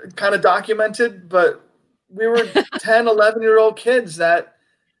kind of documented, but we were 10, 11-year-old kids that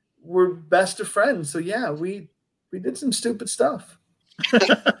were best of friends. So yeah, we did some stupid stuff. Who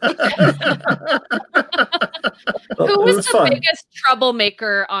was the biggest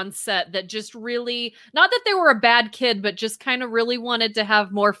troublemaker on set that just really, not that they were a bad kid, but just kind of really wanted to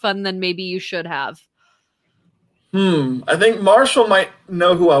have more fun than maybe you should have? I think Marshall might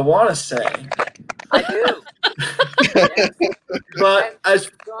know who I want to say. I do. But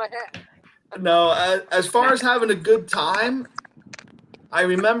Go ahead. No, as far as having a good time, I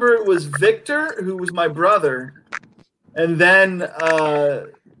remember it was Victor, who was my brother, and then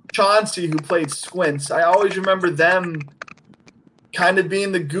Chauncey, who played Squints. I always remember them kind of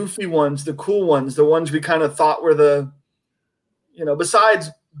being the goofy ones, the cool ones, the ones we kind of thought were the, besides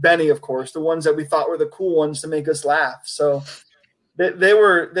Benny, of course, the ones that we thought were the cool ones to make us laugh. So they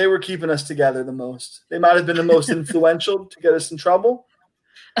were keeping us together the most. They might have been the most influential to get us in trouble,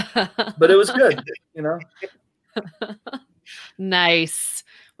 but it was good, Nice.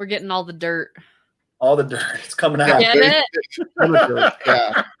 We're getting all the dirt. All the dirt. It's coming out. Get it?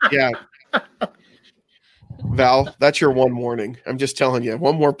 Yeah. Val, that's your one warning. I'm just telling you.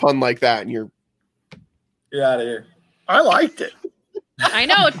 One more pun like that, and you're out of here. I liked it. I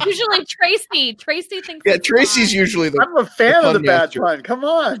know. It's usually Tracy. Tracy thinks. Yeah, Tracy's usually the. I'm a fan of the bad master. pun. Come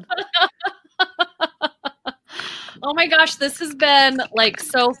on. Oh my gosh, this has been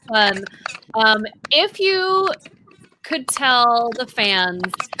so fun. If you could tell the fans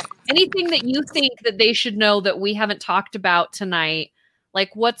anything that you think that they should know that we haven't talked about tonight,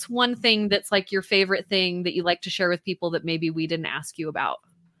 what's one thing that's your favorite thing that you like to share with people that maybe we didn't ask you about?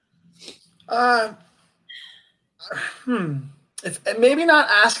 If maybe not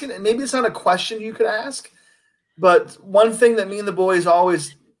asking, maybe it's not a question you could ask, but one thing that me and the boys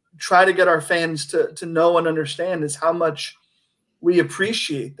always try to get our fans to know and understand is how much we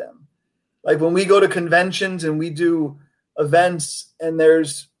appreciate them. When we go to conventions and we do events and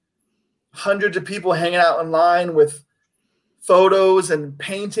there's hundreds of people hanging out in line with photos and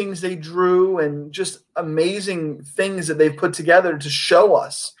paintings they drew and just amazing things that they've put together to show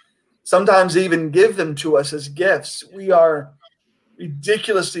us. Sometimes they even give them to us as gifts. We are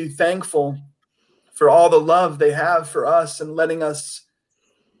ridiculously thankful for all the love they have for us and letting us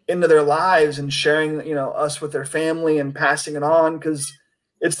into their lives and sharing, us with their family and passing it on, because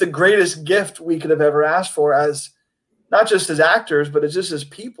it's the greatest gift we could have ever asked for, as not just as actors, but just as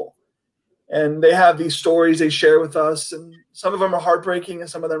people. And they have these stories they share with us, and some of them are heartbreaking and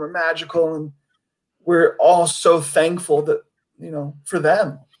some of them are magical. And we're all so thankful that, for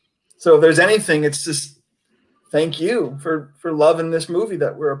them. So if there's anything, it's just thank you for loving this movie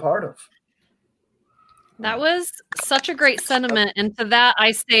that we're a part of. That was such a great sentiment. And to that,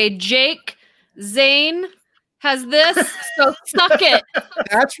 I say, Jake Zane has this, so suck it.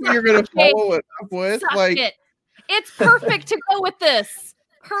 That's what you're going to follow it up with? Suck it. It's perfect to go with this.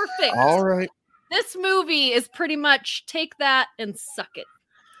 Perfect. All right. This movie is pretty much take that and suck it.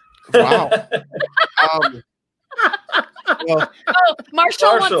 Wow.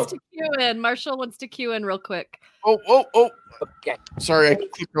 Marshall wants to cue in. Marshall wants to cue in real quick. Oh. Okay. Sorry, I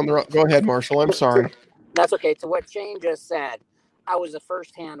clicked on the wrong. Go ahead, Marshall. I'm sorry. That's okay. To what Shane just said, I was a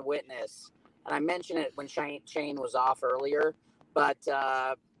firsthand witness, and I mentioned it when Shane was off earlier, but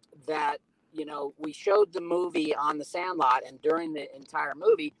that, we showed the movie on the Sandlot, and during the entire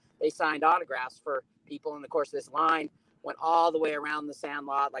movie, they signed autographs for people. And of course, this line went all the way around the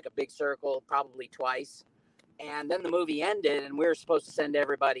Sandlot, like a big circle, probably twice. And then the movie ended, and we were supposed to send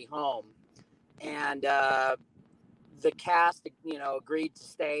everybody home. And the cast, agreed to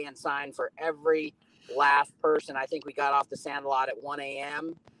stay and sign for every last person. I think we got off the Sandlot at 1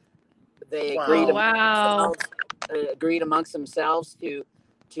 a.m. They agreed amongst themselves to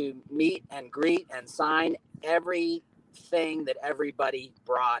meet and greet and sign everything that everybody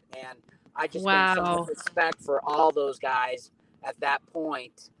brought. And I just think so much respect for all those guys at that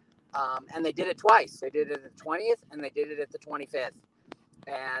point. And they did it twice. They did it at the 20th and they did it at the 25th.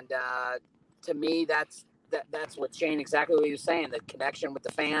 And to me, that's what Shane, exactly what he was saying, the connection with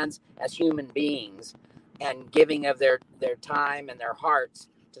the fans as human beings and giving of their time and their hearts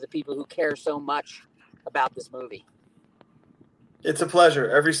to the people who care so much about this movie. It's a pleasure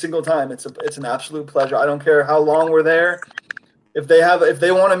every single time. It's an absolute pleasure. I don't care how long we're there. If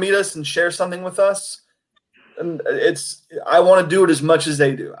they want to meet us and share something with us, and I want to do it as much as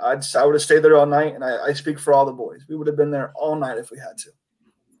they do. I would have stayed there all night, and I speak for all the boys. We would have been there all night if we had to.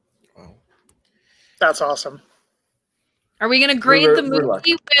 Wow. That's awesome. Are we going to grade the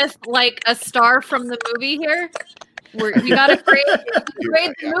movie with like a star from the movie here? You got to grade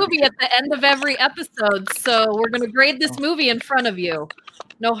the movie at the end of every episode. So we're going to grade this movie in front of you.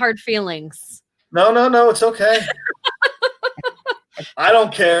 No hard feelings. No, it's okay. I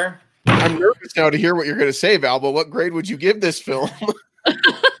don't care. I'm nervous now to hear what you're going to say, Val, but what grade would you give this film?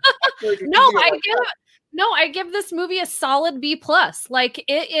 I give this movie a solid B+. Like,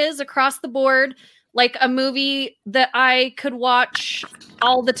 it is across the board, like a movie that I could watch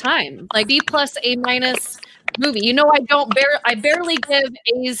all the time. Like B+, A- movie. I barely give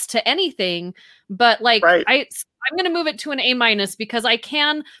A's to anything, but like right. I'm going to move it to an A- because I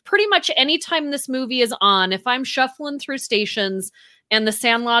can pretty much anytime this movie is on, if I'm shuffling through stations and the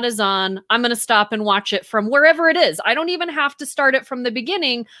Sandlot is on, I'm going to stop and watch it from wherever it is. I don't even have to start it from the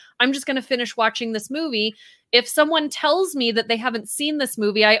beginning. I'm just going to finish watching this movie. If someone tells me that they haven't seen this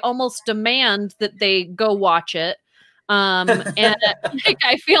movie, I almost demand that they go watch it. And like,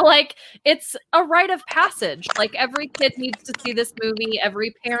 I feel like it's a rite of passage. Like, every kid needs to see this movie.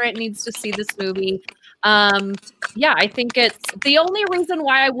 Every parent needs to see this movie. I think it's the only reason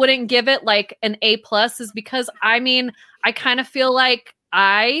why I wouldn't give it like an A+ is because I kind of feel like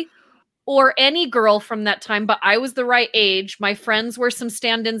or any girl from that time, but I was the right age. My friends were some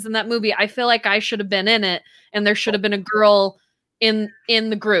stand-ins in that movie. I feel like I should have been in it, and there should have been a girl in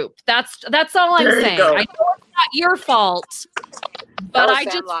the group. That's all I'm saying. I know it's not your fault, but I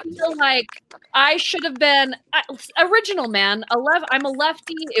just feel like I should have been original, man. I'm a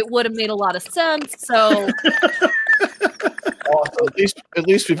lefty. It would have made a lot of sense. So at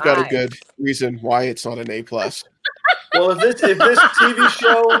least we've got a good reason why it's not an A+. Well, if this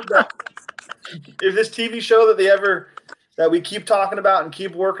TV show that we keep talking about and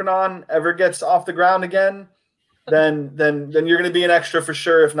keep working on ever gets off the ground again, then you're going to be an extra for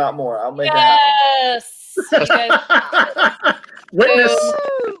sure, if not more. I'll make it happen. Yes. Witness.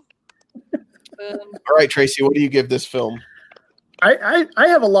 All right, Tracy, what do you give this film? I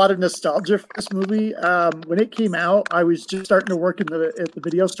have a lot of nostalgia for this movie. When it came out, I was just starting to work at the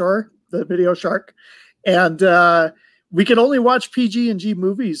video store, the Video Shark, and we could only watch PG and G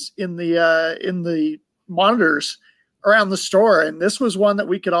movies in the monitors around the store. And this was one that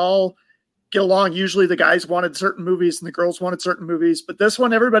we could all get along. Usually the guys wanted certain movies and the girls wanted certain movies, but this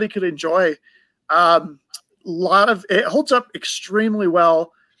one everybody could enjoy. It holds up extremely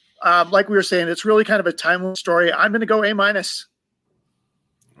well. Like we were saying, it's really kind of a timeless story. I'm going to go A-.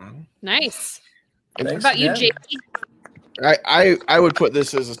 Nice. What about you, JP? I would put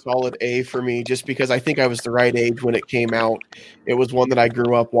this as a solid A for me, just because I think I was the right age when it came out. It was one that I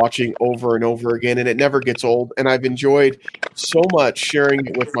grew up watching over and over again, and it never gets old. And I've enjoyed so much sharing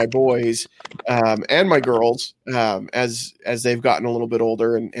it with my boys and my girls as they've gotten a little bit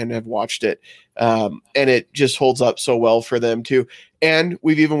older and have watched it. And it just holds up so well for them too. And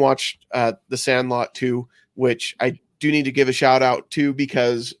we've even watched The Sandlot 2, which I do need to give a shout out to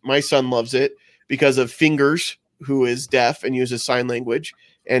because my son loves it because of Fingers, who is deaf and uses sign language,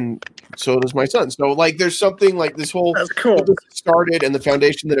 and so does my son. So like there's something like this whole cool. this started and the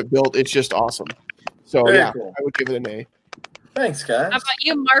foundation that it built, it's just awesome. So Very cool. I would give it an A. Thanks, guys. How about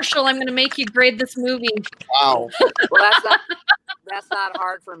you, Marshall? I'm going to make you grade this movie. Wow. Well, that's not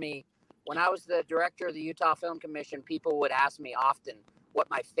hard for me. When I was the director of the Utah Film Commission, people would ask me often what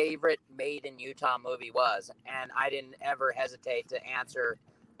my favorite made in Utah movie was, and I didn't ever hesitate to answer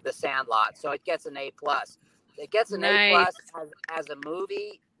The Sandlot. So it gets an A+. It gets an A+ as a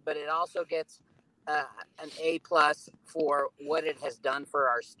movie, but it also gets an A+ for what it has done for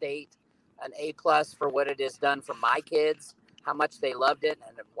our state, an A+ for what it has done for my kids, how much they loved it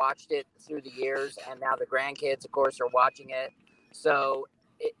and have watched it through the years, and now the grandkids, of course, are watching it. So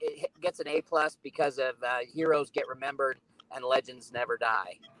it gets an A+ because of heroes get remembered and legends never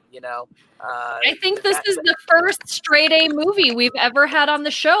die. I think this is the first straight A movie we've ever had on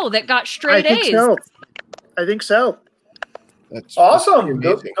the show that got straight A's. I think so. That's awesome.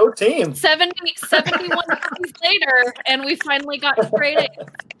 Go team. 71 movies later, and we finally got straight A's.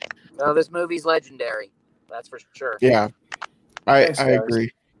 Well, this movie's legendary. That's for sure. Yeah, I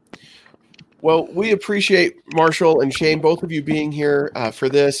agree. Well, we appreciate Marshall and Shane, both of you being here for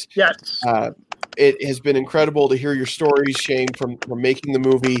this. Yes. It has been incredible to hear your stories, Shane, from making the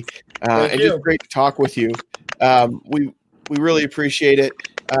movie, and just great to talk with you. We really appreciate it.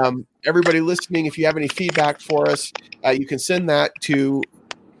 Everybody listening, if you have any feedback for us, you can send that to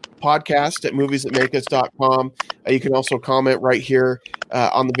podcast@moviesthatmakeus.com. You can also comment right here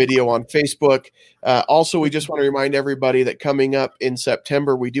on the video on Facebook. Also, we just want to remind everybody that coming up in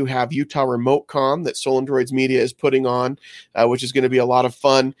September, we do have Utah Remote Con that Soul Androids Media is putting on, which is going to be a lot of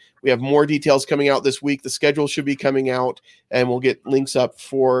fun. We have more details coming out this week. The schedule should be coming out, and we'll get links up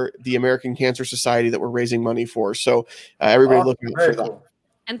for the American Cancer Society that we're raising money for. So everybody looking out for that.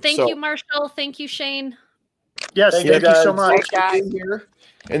 And thank you, Marshall. Thank you, Shane. Yes, thank you so much. Thanks, guys.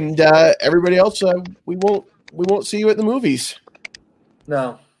 And everybody else, we won't see you at the movies.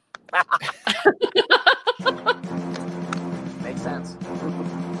 No. Makes sense.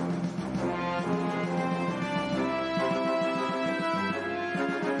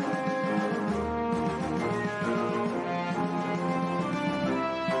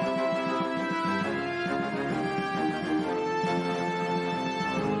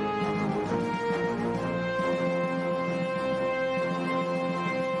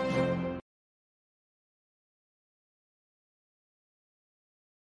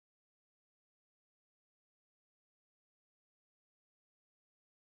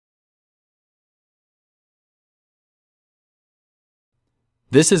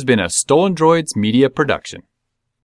 This has been a Stolen Droids Media production.